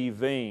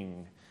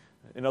believing.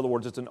 In other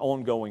words, it's an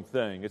ongoing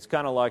thing. It's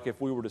kind of like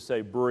if we were to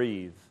say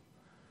breathe.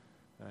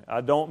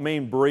 I don't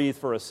mean breathe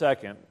for a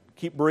second.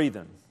 Keep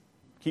breathing.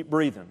 Keep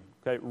breathing.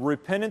 Okay?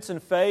 Repentance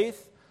and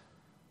faith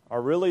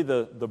are really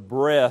the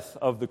breath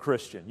of the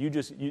Christian.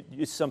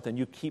 It's something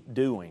you keep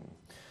doing.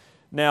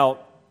 Now,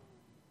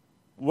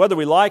 whether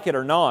we like it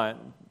or not,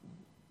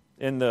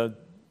 in the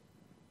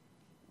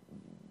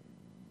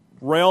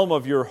realm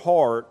of your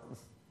heart,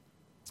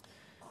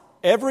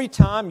 every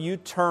time you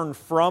turn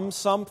from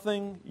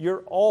something,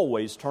 you're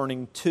always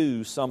turning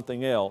to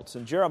something else.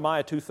 And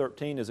Jeremiah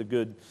 2:13 is a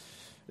good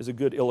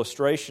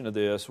illustration of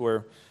this,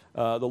 where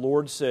the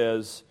Lord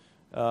says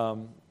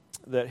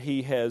that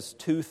He has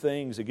two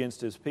things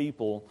against His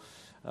people.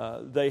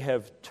 They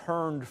have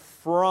turned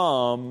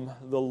from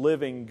the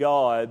living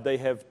God. They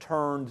have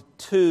turned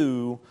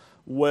to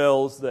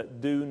wells that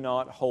do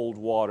not hold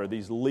water,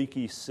 these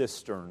leaky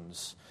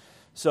cisterns.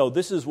 So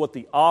this is what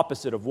the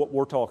opposite of what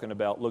we're talking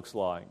about looks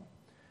like.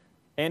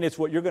 And it's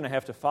what you're going to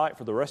have to fight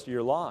for the rest of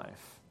your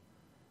life.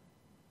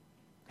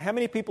 How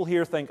many people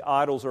here think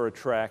idols are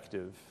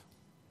attractive?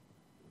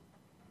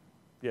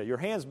 Yeah, your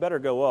hands better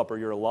go up or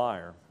you're a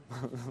liar.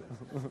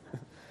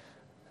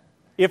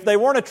 If they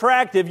weren't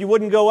attractive, you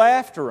wouldn't go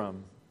after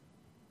them.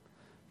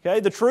 Okay,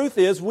 the truth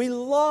is we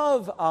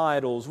love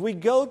idols. We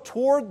go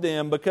toward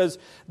them because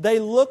they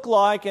look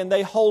like and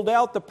they hold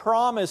out the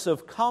promise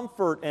of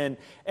comfort and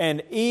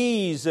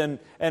ease and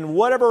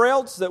whatever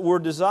else that we're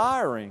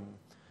desiring.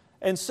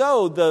 And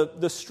so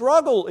the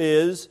struggle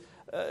is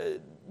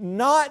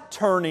not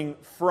turning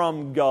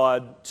from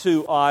God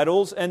to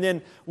idols. And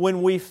then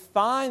when we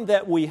find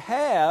that we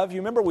have,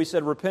 you remember we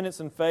said repentance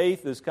and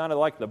faith is kind of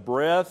like the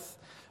breath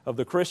of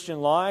the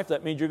Christian life.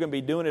 That means you're going to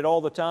be doing it all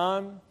the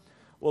time.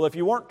 Well, if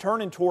you weren't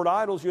turning toward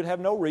idols, you'd have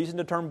no reason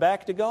to turn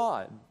back to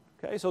God.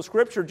 Okay, so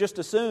Scripture just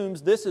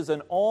assumes this is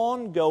an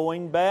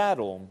ongoing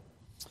battle.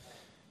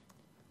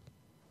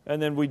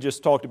 And then we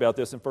just talked about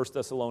this in 1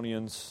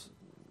 Thessalonians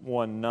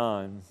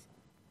 1:9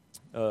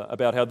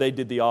 about how they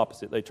did the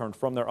opposite. They turned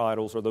from their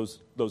idols or those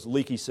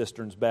leaky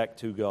cisterns back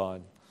to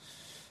God.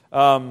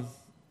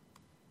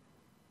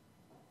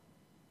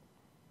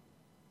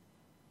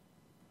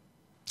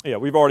 Yeah,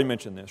 we've already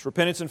mentioned this.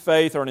 Repentance and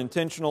faith are an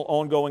intentional,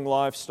 ongoing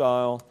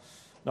lifestyle,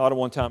 not a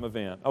one-time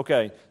event.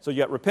 Okay, so you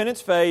got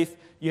repentance, faith,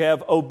 you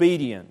have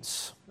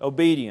obedience.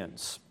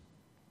 Obedience.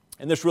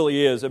 And this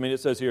really is, it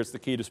says here it's the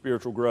key to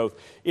spiritual growth.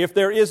 If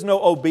there is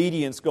no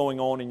obedience going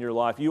on in your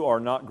life, you are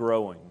not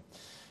growing.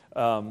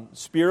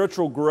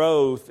 Spiritual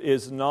growth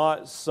is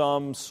not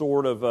some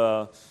sort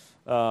of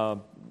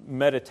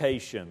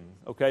meditation.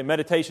 Okay,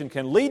 meditation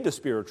can lead to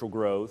spiritual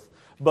growth,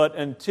 but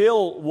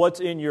until what's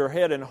in your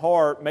head and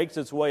heart makes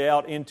its way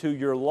out into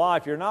your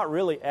life, you're not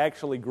really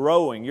actually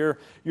growing. You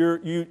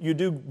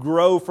do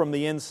grow from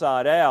the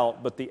inside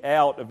out, but the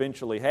out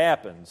eventually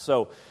happens.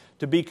 So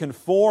to be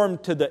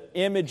conformed to the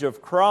image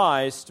of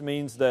Christ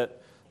means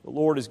that the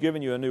Lord has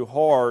given you a new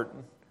heart,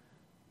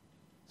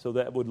 so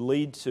that would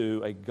lead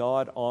to a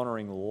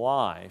God-honoring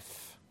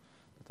life,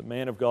 that the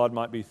man of God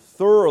might be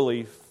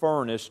thoroughly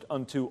furnished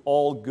unto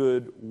all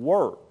good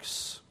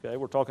works. Okay,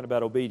 we're talking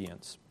about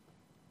obedience.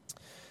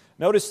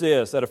 Notice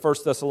this, out of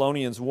 1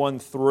 Thessalonians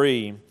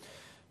 1:3,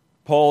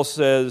 Paul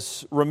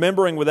says,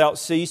 remembering without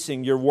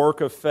ceasing your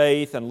work of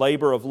faith and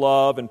labor of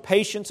love and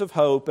patience of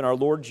hope in our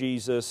Lord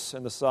Jesus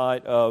in the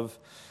sight of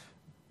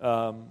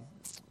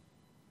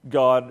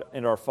God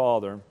and our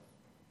Father.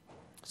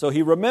 So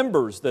he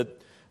remembers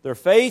that their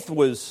faith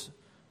was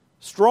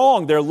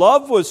strong, their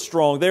love was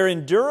strong, their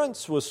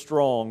endurance was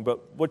strong.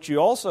 But what you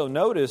also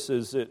notice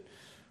is it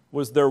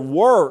was their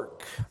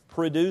work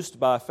produced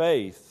by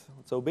faith.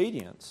 It's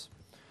obedience.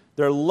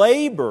 Their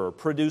labor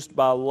produced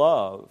by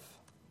love.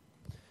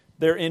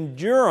 Their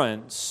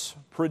endurance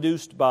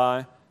produced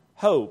by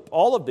hope.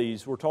 All of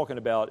these we're talking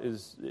about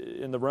is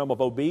in the realm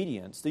of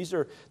obedience.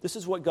 This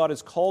is what God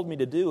has called me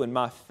to do, and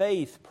my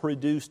faith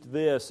produced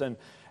this,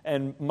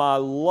 and my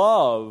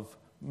love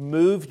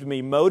moved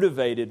me,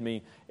 motivated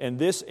me in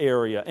this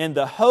area. And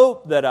the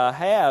hope that I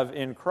have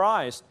in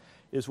Christ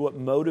is what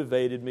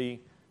motivated me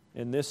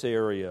in this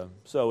area.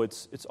 So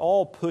it's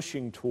all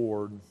pushing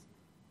toward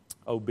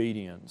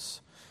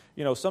obedience.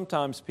 You know,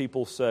 sometimes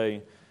people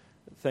say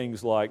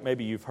things like,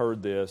 maybe you've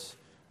heard this,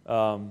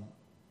 I'm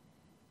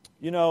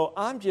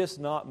just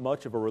not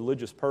much of a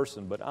religious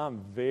person, but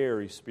I'm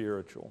very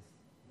spiritual.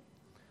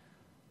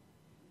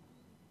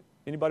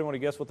 Anybody want to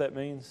guess what that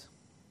means?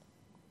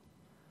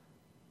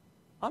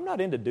 I'm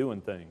not into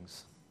doing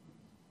things,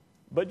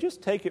 but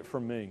just take it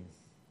from me.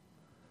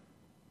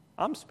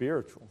 I'm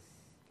spiritual.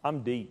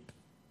 I'm deep,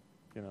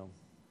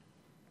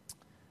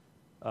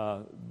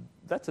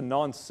 That's a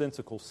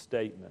nonsensical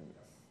statement,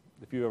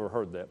 if you've ever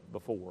heard that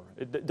before.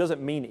 It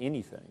doesn't mean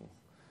anything.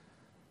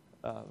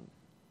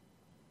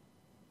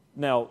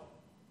 Now,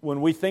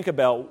 when we think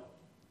about,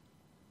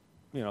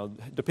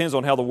 it depends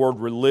on how the word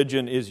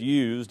religion is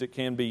used. It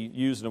can be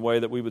used in a way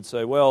that we would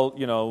say, well,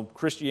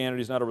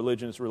 Christianity is not a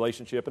religion, it's a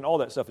relationship, and all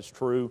that stuff is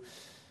true.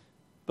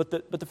 But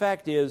the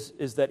fact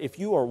is that if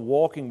you are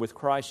walking with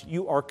Christ,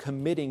 you are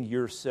committing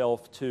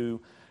yourself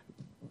to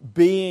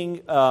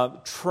being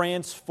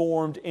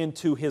transformed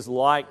into His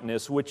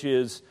likeness, which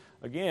is,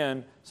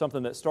 again,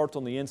 something that starts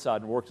on the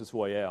inside and works its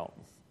way out.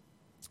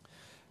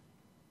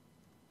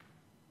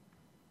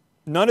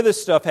 None of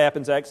this stuff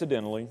happens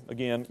accidentally.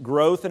 Again,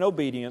 growth and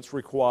obedience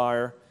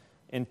require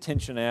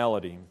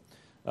intentionality.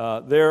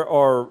 There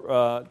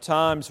are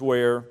times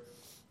where,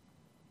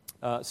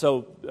 most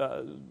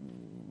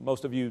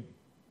of you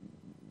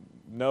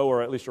know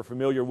or at least are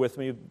familiar with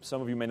me,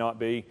 some of you may not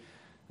be.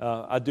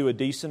 I do a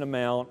decent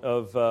amount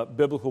of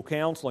biblical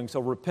counseling, so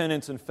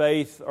repentance and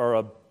faith are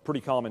a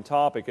pretty common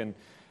topic, and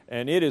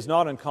it is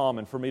not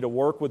uncommon for me to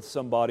work with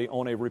somebody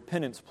on a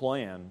repentance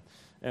plan.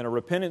 And a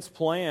repentance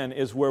plan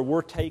is where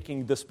we're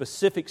taking the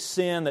specific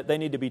sin that they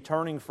need to be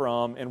turning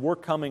from, and we're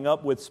coming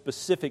up with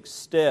specific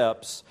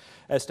steps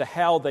as to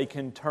how they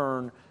can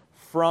turn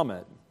from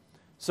it.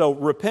 So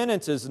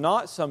repentance is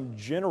not some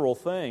general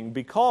thing,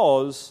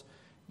 because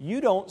you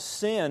don't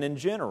sin in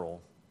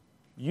general.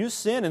 You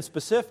sin in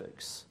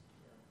specifics.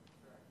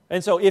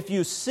 And so if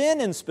you sin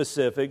in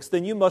specifics,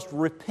 then you must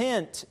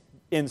repent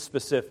in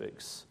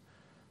specifics.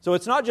 So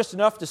it's not just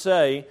enough to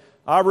say,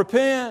 I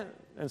repent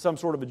in some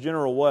sort of a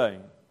general way.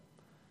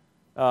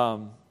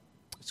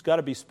 It's got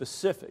to be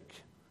specific.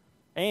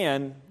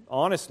 And,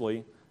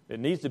 honestly, it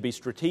needs to be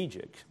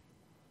strategic.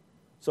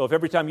 So if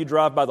every time you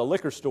drive by the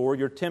liquor store,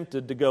 you're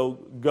tempted to go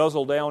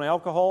guzzle down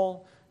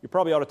alcohol, you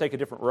probably ought to take a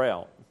different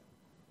route.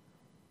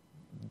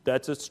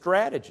 That's a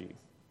strategy.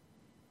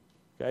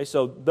 Okay,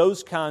 so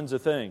those kinds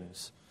of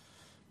things.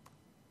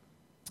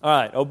 All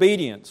right,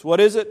 obedience. What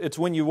is it? It's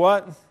when you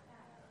what?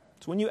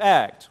 It's when you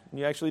act, when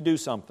you actually do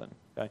something.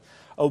 Okay?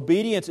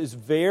 Obedience is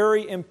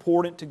very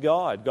important to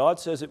God. God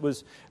says it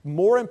was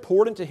more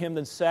important to Him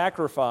than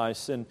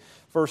sacrifice in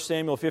 1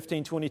 Samuel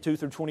 15, 22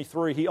 through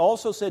 23. He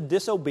also said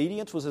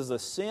disobedience was as the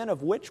sin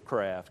of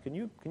witchcraft. Can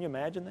you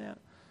imagine that?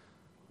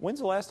 When's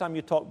the last time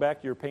you talked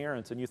back to your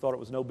parents and you thought it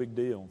was no big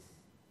deal?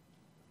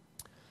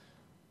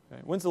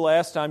 Okay. When's the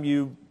last time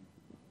you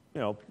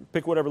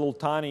pick whatever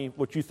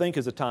what you think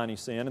is a tiny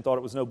sin and thought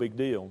it was no big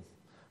deal?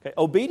 Okay.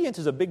 Obedience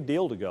is a big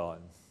deal to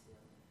God.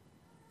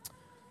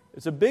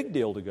 It's a big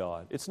deal to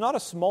God. It's not a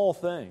small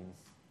thing.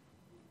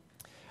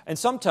 And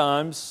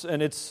sometimes,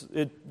 and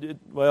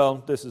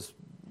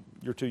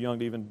you're too young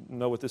to even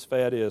know what this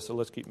fad is, so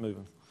let's keep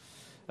moving.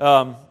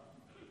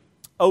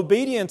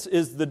 Obedience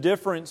is the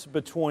difference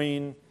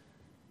between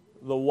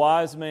the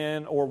wise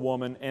man or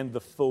woman and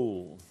the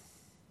fool.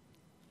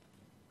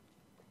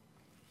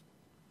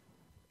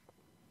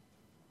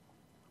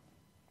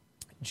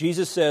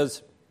 Jesus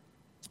says,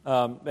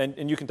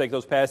 and you can take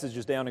those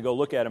passages down and go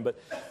look at them, but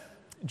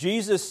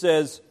Jesus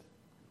says,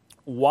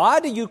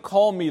 why do you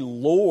call me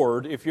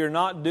Lord if you're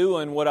not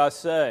doing what I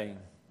say?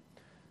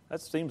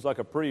 That seems like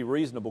a pretty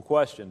reasonable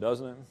question,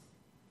 doesn't it?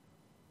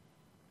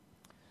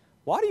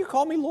 Why do you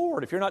call me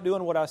Lord if you're not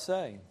doing what I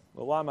say?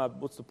 Well,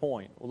 what's the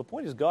point? Well, the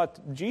point is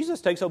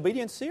Jesus takes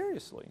obedience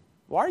seriously.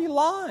 Why are you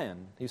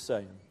lying, He's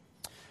saying.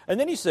 And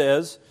then He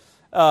says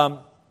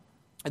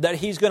that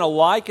He's going to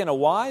liken a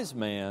wise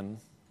man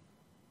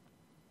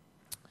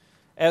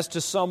as to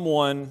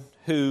someone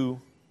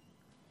who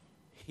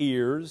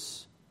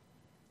hears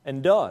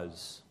and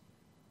does.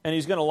 And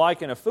He's going to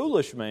liken a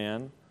foolish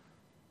man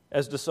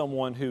as to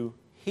someone who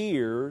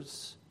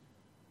hears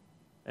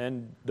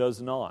and does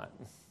not,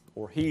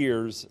 or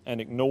hears and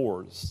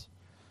ignores.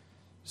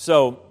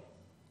 So,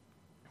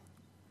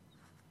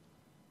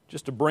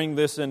 just to bring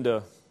this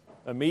into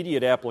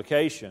immediate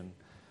application,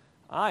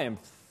 I am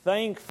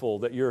thankful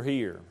that you're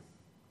here.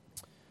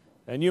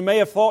 And you may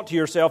have thought to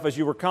yourself as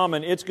you were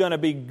coming, it's going to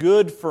be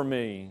good for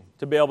me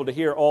to be able to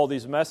hear all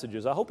these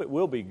messages. I hope it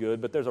will be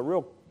good, but there's a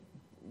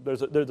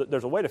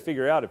way to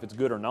figure out if it's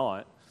good or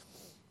not.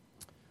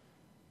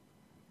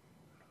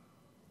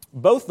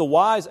 Both the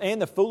wise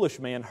and the foolish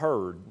man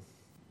heard.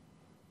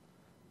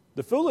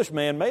 The foolish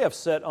man may have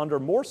sat under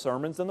more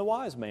sermons than the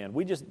wise man.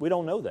 We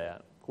don't know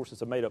that. Of course,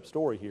 it's a made-up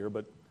story here,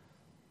 but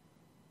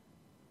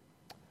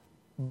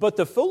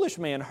the foolish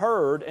man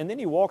heard, and then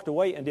he walked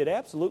away and did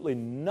absolutely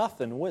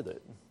nothing with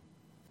it.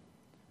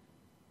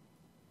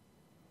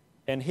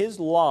 And his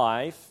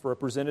life,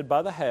 represented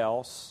by the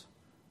house,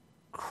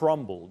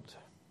 crumbled.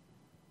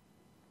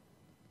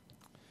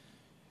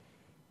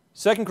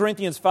 2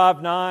 Corinthians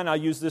 5:9, I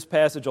use this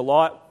passage a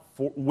lot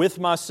with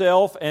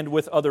myself and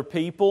with other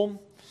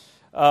people.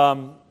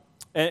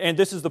 And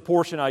this is the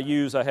portion I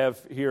use, I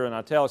have here in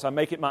italics. I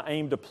make it my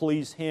aim to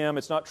please Him.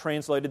 It's not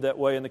translated that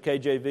way in the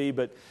KJV,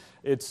 but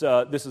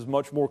this is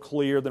much more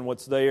clear than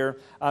what's there.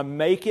 I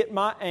make it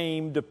my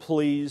aim to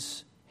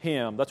please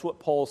Him. That's what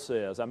Paul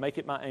says. I make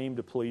it my aim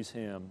to please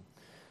Him.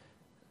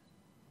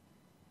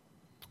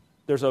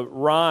 There's a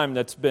rhyme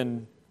that's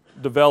been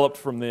developed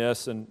from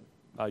this, and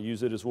I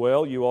use it as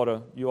well. You ought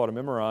to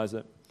memorize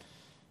it.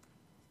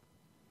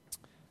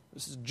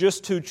 This is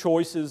just two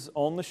choices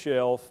on the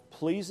shelf,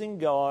 pleasing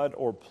God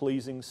or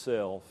pleasing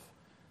self.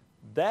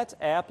 That's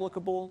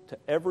applicable to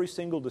every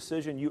single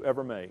decision you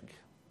ever make.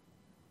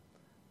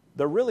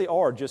 There really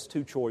are just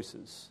two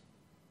choices.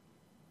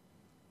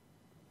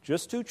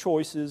 Just two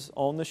choices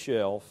on the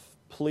shelf,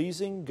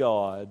 pleasing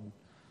God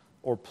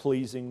or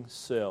pleasing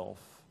self.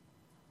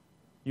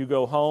 You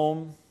go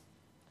home,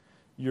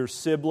 your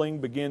sibling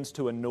begins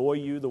to annoy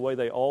you the way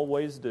they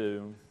always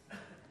do,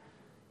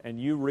 and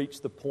you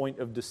reach the point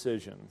of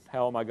decision.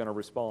 How am I going to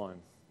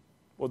respond?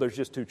 Well, there's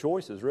just two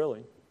choices,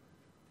 really.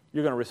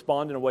 You're going to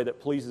respond in a way that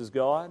pleases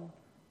God,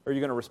 or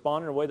you're going to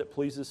respond in a way that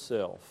pleases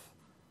self.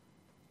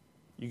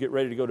 You get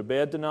ready to go to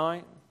bed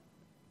tonight,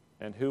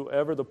 and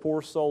whoever the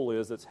poor soul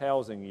is that's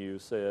housing you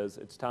says,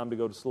 it's time to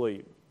go to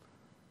sleep.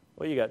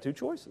 Well, you got two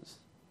choices.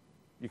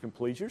 You can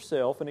please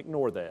yourself and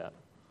ignore that,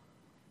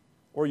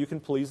 or you can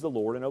please the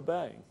Lord and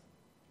obey.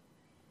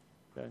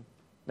 Okay?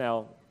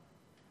 Now,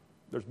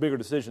 there's bigger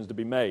decisions to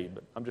be made,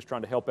 but I'm just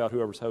trying to help out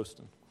whoever's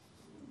hosting.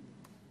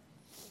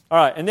 All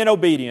right, and then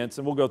obedience,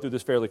 and we'll go through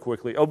this fairly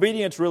quickly.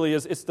 Obedience really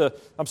is,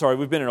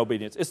 we've been in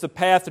obedience. It's the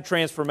path to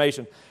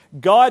transformation.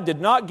 God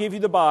did not give you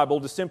the Bible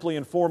to simply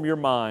inform your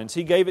minds.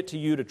 He gave it to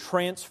you to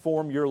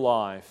transform your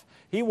life.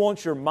 He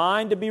wants your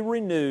mind to be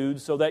renewed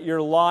so that your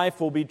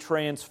life will be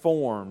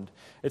transformed.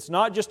 It's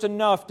not just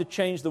enough to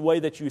change the way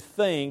that you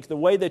think. The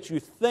way that you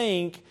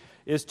think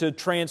is to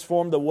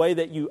transform the way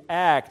that you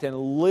act and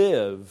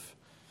live.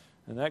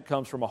 And that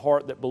comes from a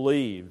heart that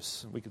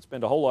believes. We could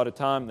spend a whole lot of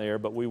time there,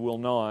 but we will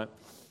not.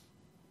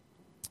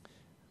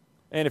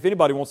 And if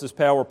anybody wants this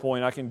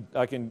PowerPoint,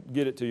 I can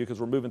get it to you because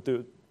we're moving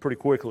through it pretty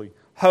quickly.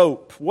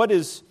 Hope. What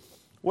is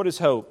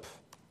hope?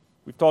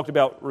 We've talked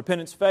about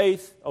repentance,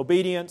 faith,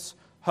 obedience,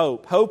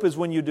 hope. Hope is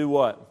when you do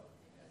what?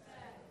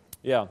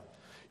 Yeah.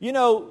 You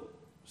know,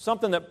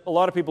 something that a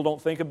lot of people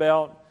don't think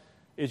about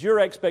is your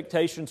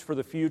expectations for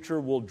the future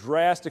will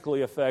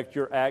drastically affect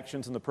your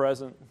actions in the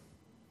present.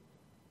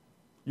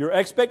 Your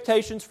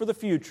expectations for the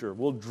future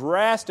will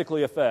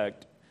drastically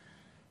affect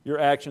your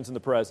actions in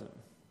the present.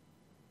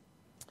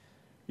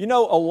 You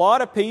know, a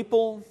lot of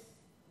people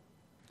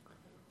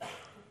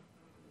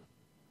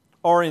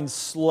are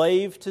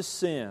enslaved to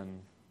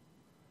sin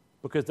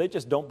because they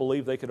just don't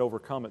believe they could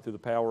overcome it through the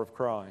power of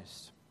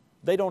Christ.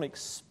 They don't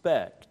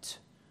expect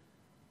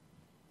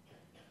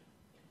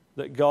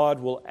that God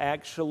will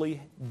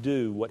actually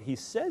do what He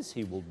says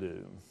He will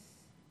do.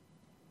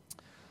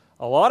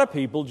 A lot of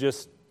people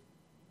just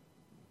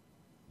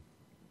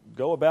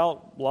go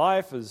about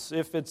life as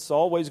if it's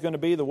always going to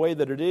be the way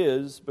that it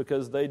is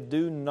because they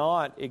do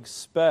not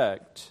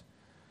expect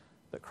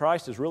that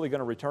Christ is really going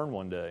to return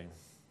one day,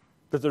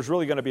 that there's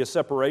really going to be a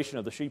separation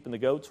of the sheep and the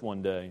goats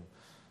one day,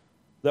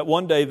 that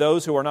one day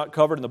those who are not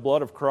covered in the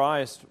blood of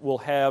Christ will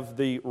have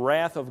the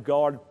wrath of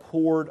God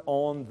poured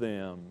on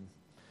them.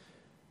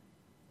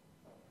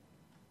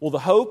 Well, the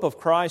hope of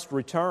Christ's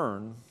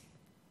return,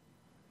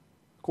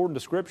 according to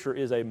Scripture,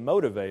 is a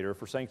motivator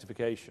for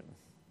sanctification.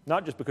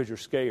 Not just because you're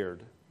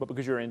scared, but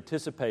because you're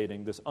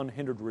anticipating this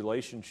unhindered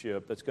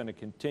relationship that's going to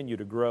continue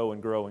to grow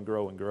and grow and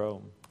grow and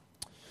grow.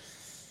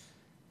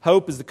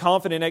 Hope is the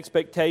confident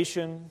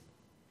expectation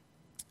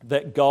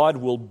that God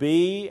will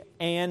be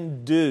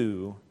and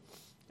do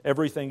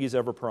everything He's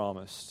ever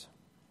promised.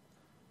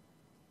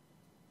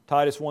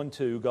 Titus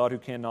 1:2, God who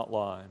cannot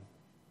lie.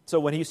 So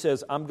when He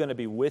says, I'm going to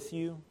be with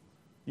you,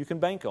 you can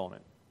bank on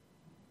it.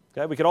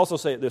 Okay? We could also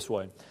say it this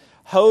way.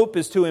 Hope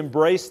is to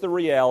embrace the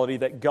reality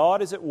that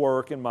God is at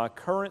work in my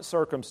current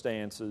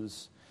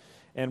circumstances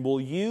and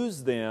will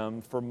use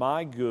them for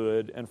my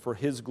good and for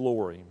His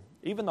glory,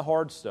 even the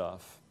hard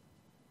stuff.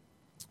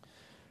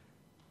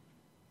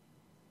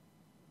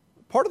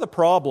 Part of the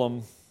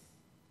problem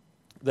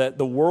that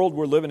the world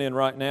we're living in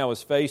right now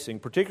is facing,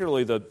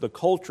 particularly the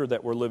culture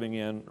that we're living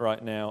in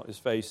right now is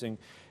facing,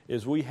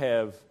 is we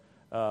have,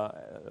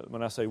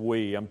 when I say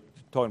we, I'm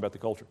talking about the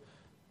culture.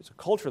 It's a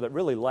culture that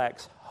really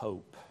lacks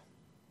hope.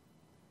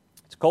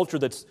 It's a culture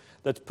that's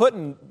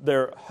putting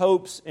their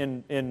hopes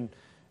in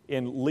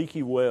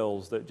leaky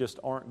wells that just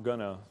aren't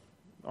gonna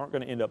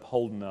end up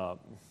holding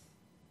up.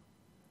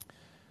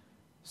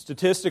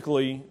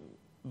 Statistically,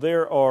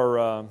 there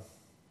are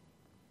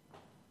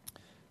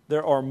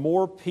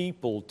more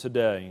people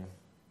today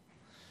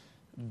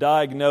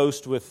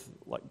diagnosed with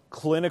like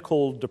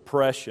clinical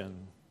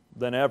depression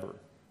than ever.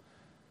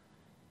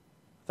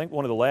 I think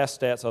one of the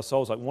last stats I saw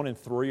was like 1 in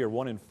 3 or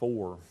 1 in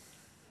 4.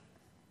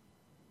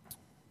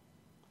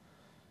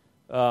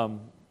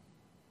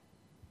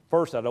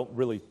 First, I don't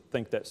really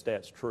think that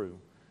stat's true.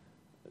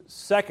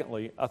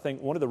 Secondly, I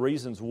think one of the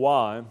reasons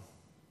why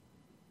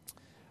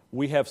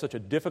we have such a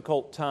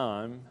difficult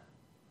time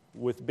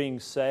with being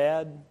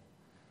sad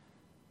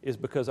is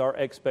because our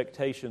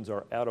expectations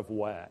are out of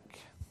whack.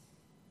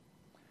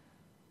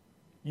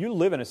 You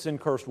live in a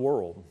sin-cursed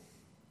world.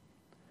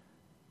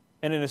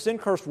 And in a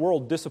sin-cursed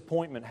world,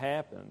 disappointment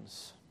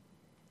happens.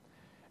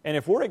 And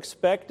if we're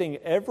expecting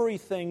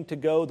everything to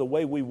go the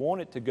way we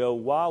want it to go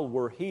while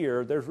we're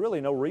here, there's really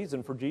no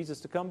reason for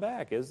Jesus to come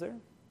back, is there?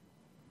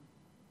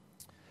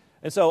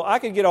 And so I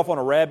could get off on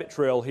a rabbit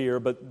trail here,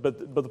 but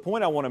the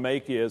point I want to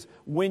make is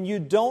when you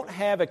don't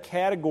have a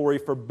category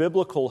for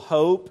biblical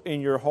hope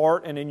in your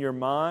heart and in your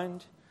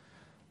mind,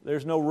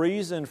 there's no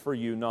reason for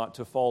you not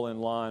to fall in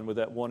line with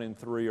that 1 in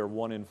 3 or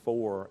 1 in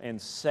 4.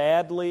 And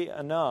sadly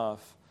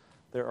enough,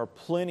 there are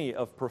plenty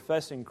of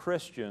professing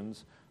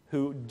Christians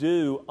who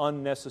do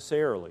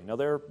unnecessarily. Now,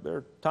 there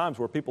are times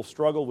where people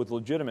struggle with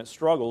legitimate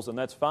struggles, and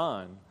that's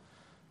fine.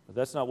 But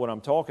that's not what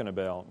I'm talking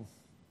about.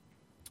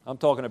 I'm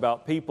talking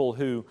about people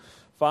who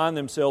find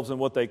themselves in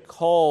what they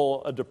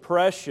call a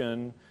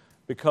depression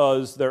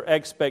because their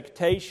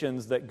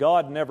expectations that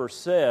God never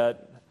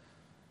set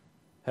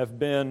have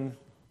been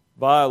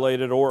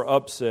violated or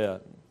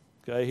upset.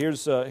 Okay,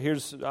 here's.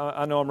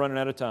 I know I'm running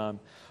out of time.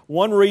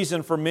 One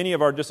reason for many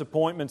of our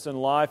disappointments in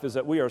life is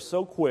that we are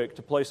so quick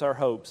to place our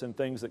hopes in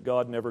things that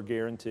God never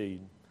guaranteed.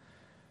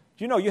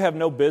 Do you know you have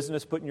no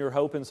business putting your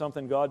hope in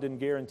something God didn't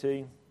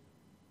guarantee?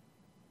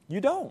 You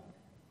don't.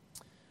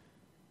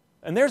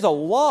 And there's a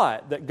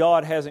lot that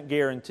God hasn't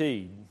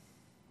guaranteed.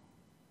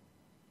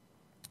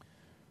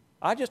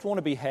 I just want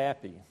to be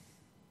happy.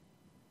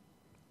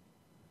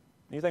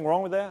 Anything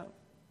wrong with that?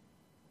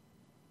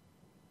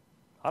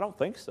 I don't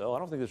think so. I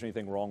don't think there's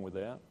anything wrong with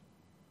that.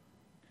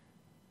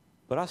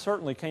 But I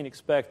certainly can't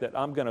expect that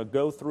I'm going to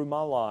go through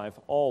my life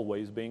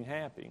always being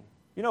happy.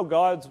 You know,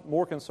 God's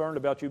more concerned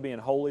about you being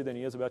holy than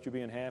He is about you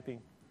being happy.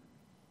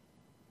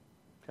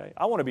 Okay,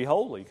 I want to be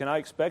holy. Can I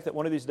expect that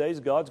one of these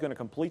days God's going to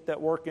complete that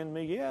work in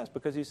me? Yes,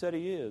 because He said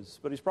He is.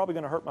 But He's probably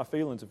going to hurt my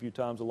feelings a few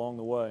times along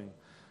the way,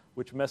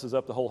 which messes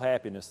up the whole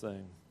happiness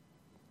thing.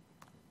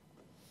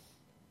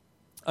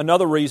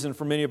 Another reason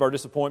for many of our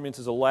disappointments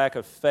is a lack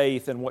of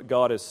faith in what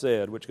God has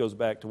said, which goes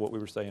back to what we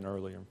were saying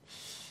earlier.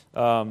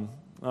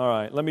 All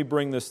right, let me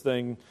bring this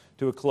thing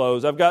to a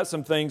close. I've got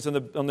some things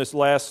on this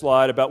last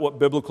slide about what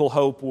biblical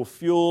hope will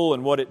fuel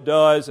and what it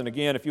does. And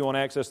again, if you want to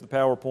access the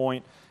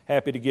PowerPoint,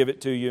 happy to give it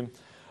to you.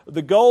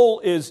 The goal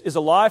is a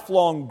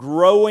lifelong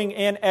growing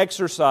and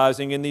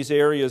exercising in these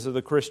areas of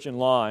the Christian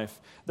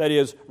life. That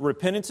is,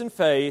 repentance and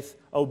faith,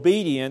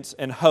 obedience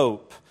and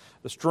hope.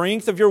 The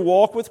strength of your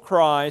walk with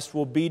Christ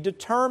will be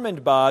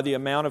determined by the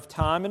amount of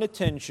time and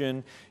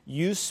attention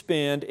you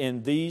spend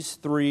in these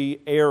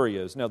 3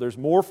 areas. Now, there's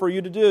more for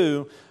you to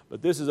do,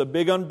 but this is a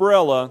big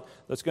umbrella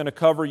that's going to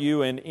cover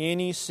you in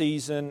any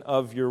season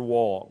of your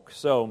walk.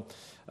 So,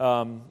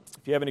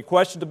 if you have any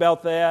questions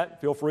about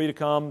that, feel free to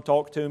come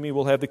talk to me.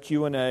 We'll have the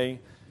Q&A.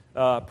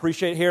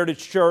 Appreciate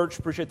Heritage Church.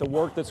 Appreciate the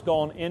work that's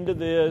gone into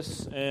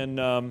this.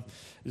 And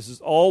this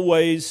is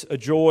always a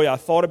joy. I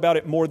thought about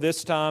it more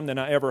this time than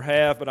I ever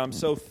have, but I'm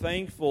so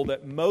thankful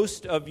that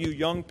most of you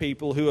young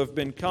people who have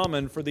been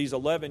coming for these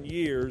 11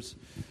 years,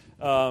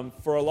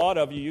 for a lot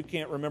of you, you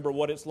can't remember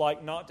what it's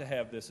like not to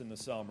have this in the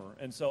summer.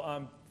 And so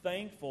I'm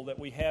thankful that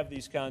we have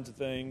these kinds of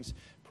things.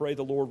 Pray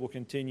the Lord will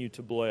continue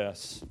to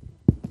bless.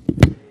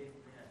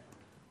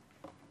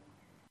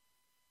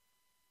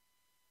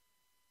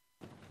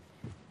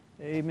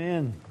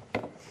 Amen.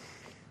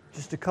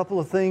 Just a couple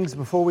of things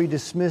before we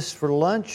dismiss for lunch.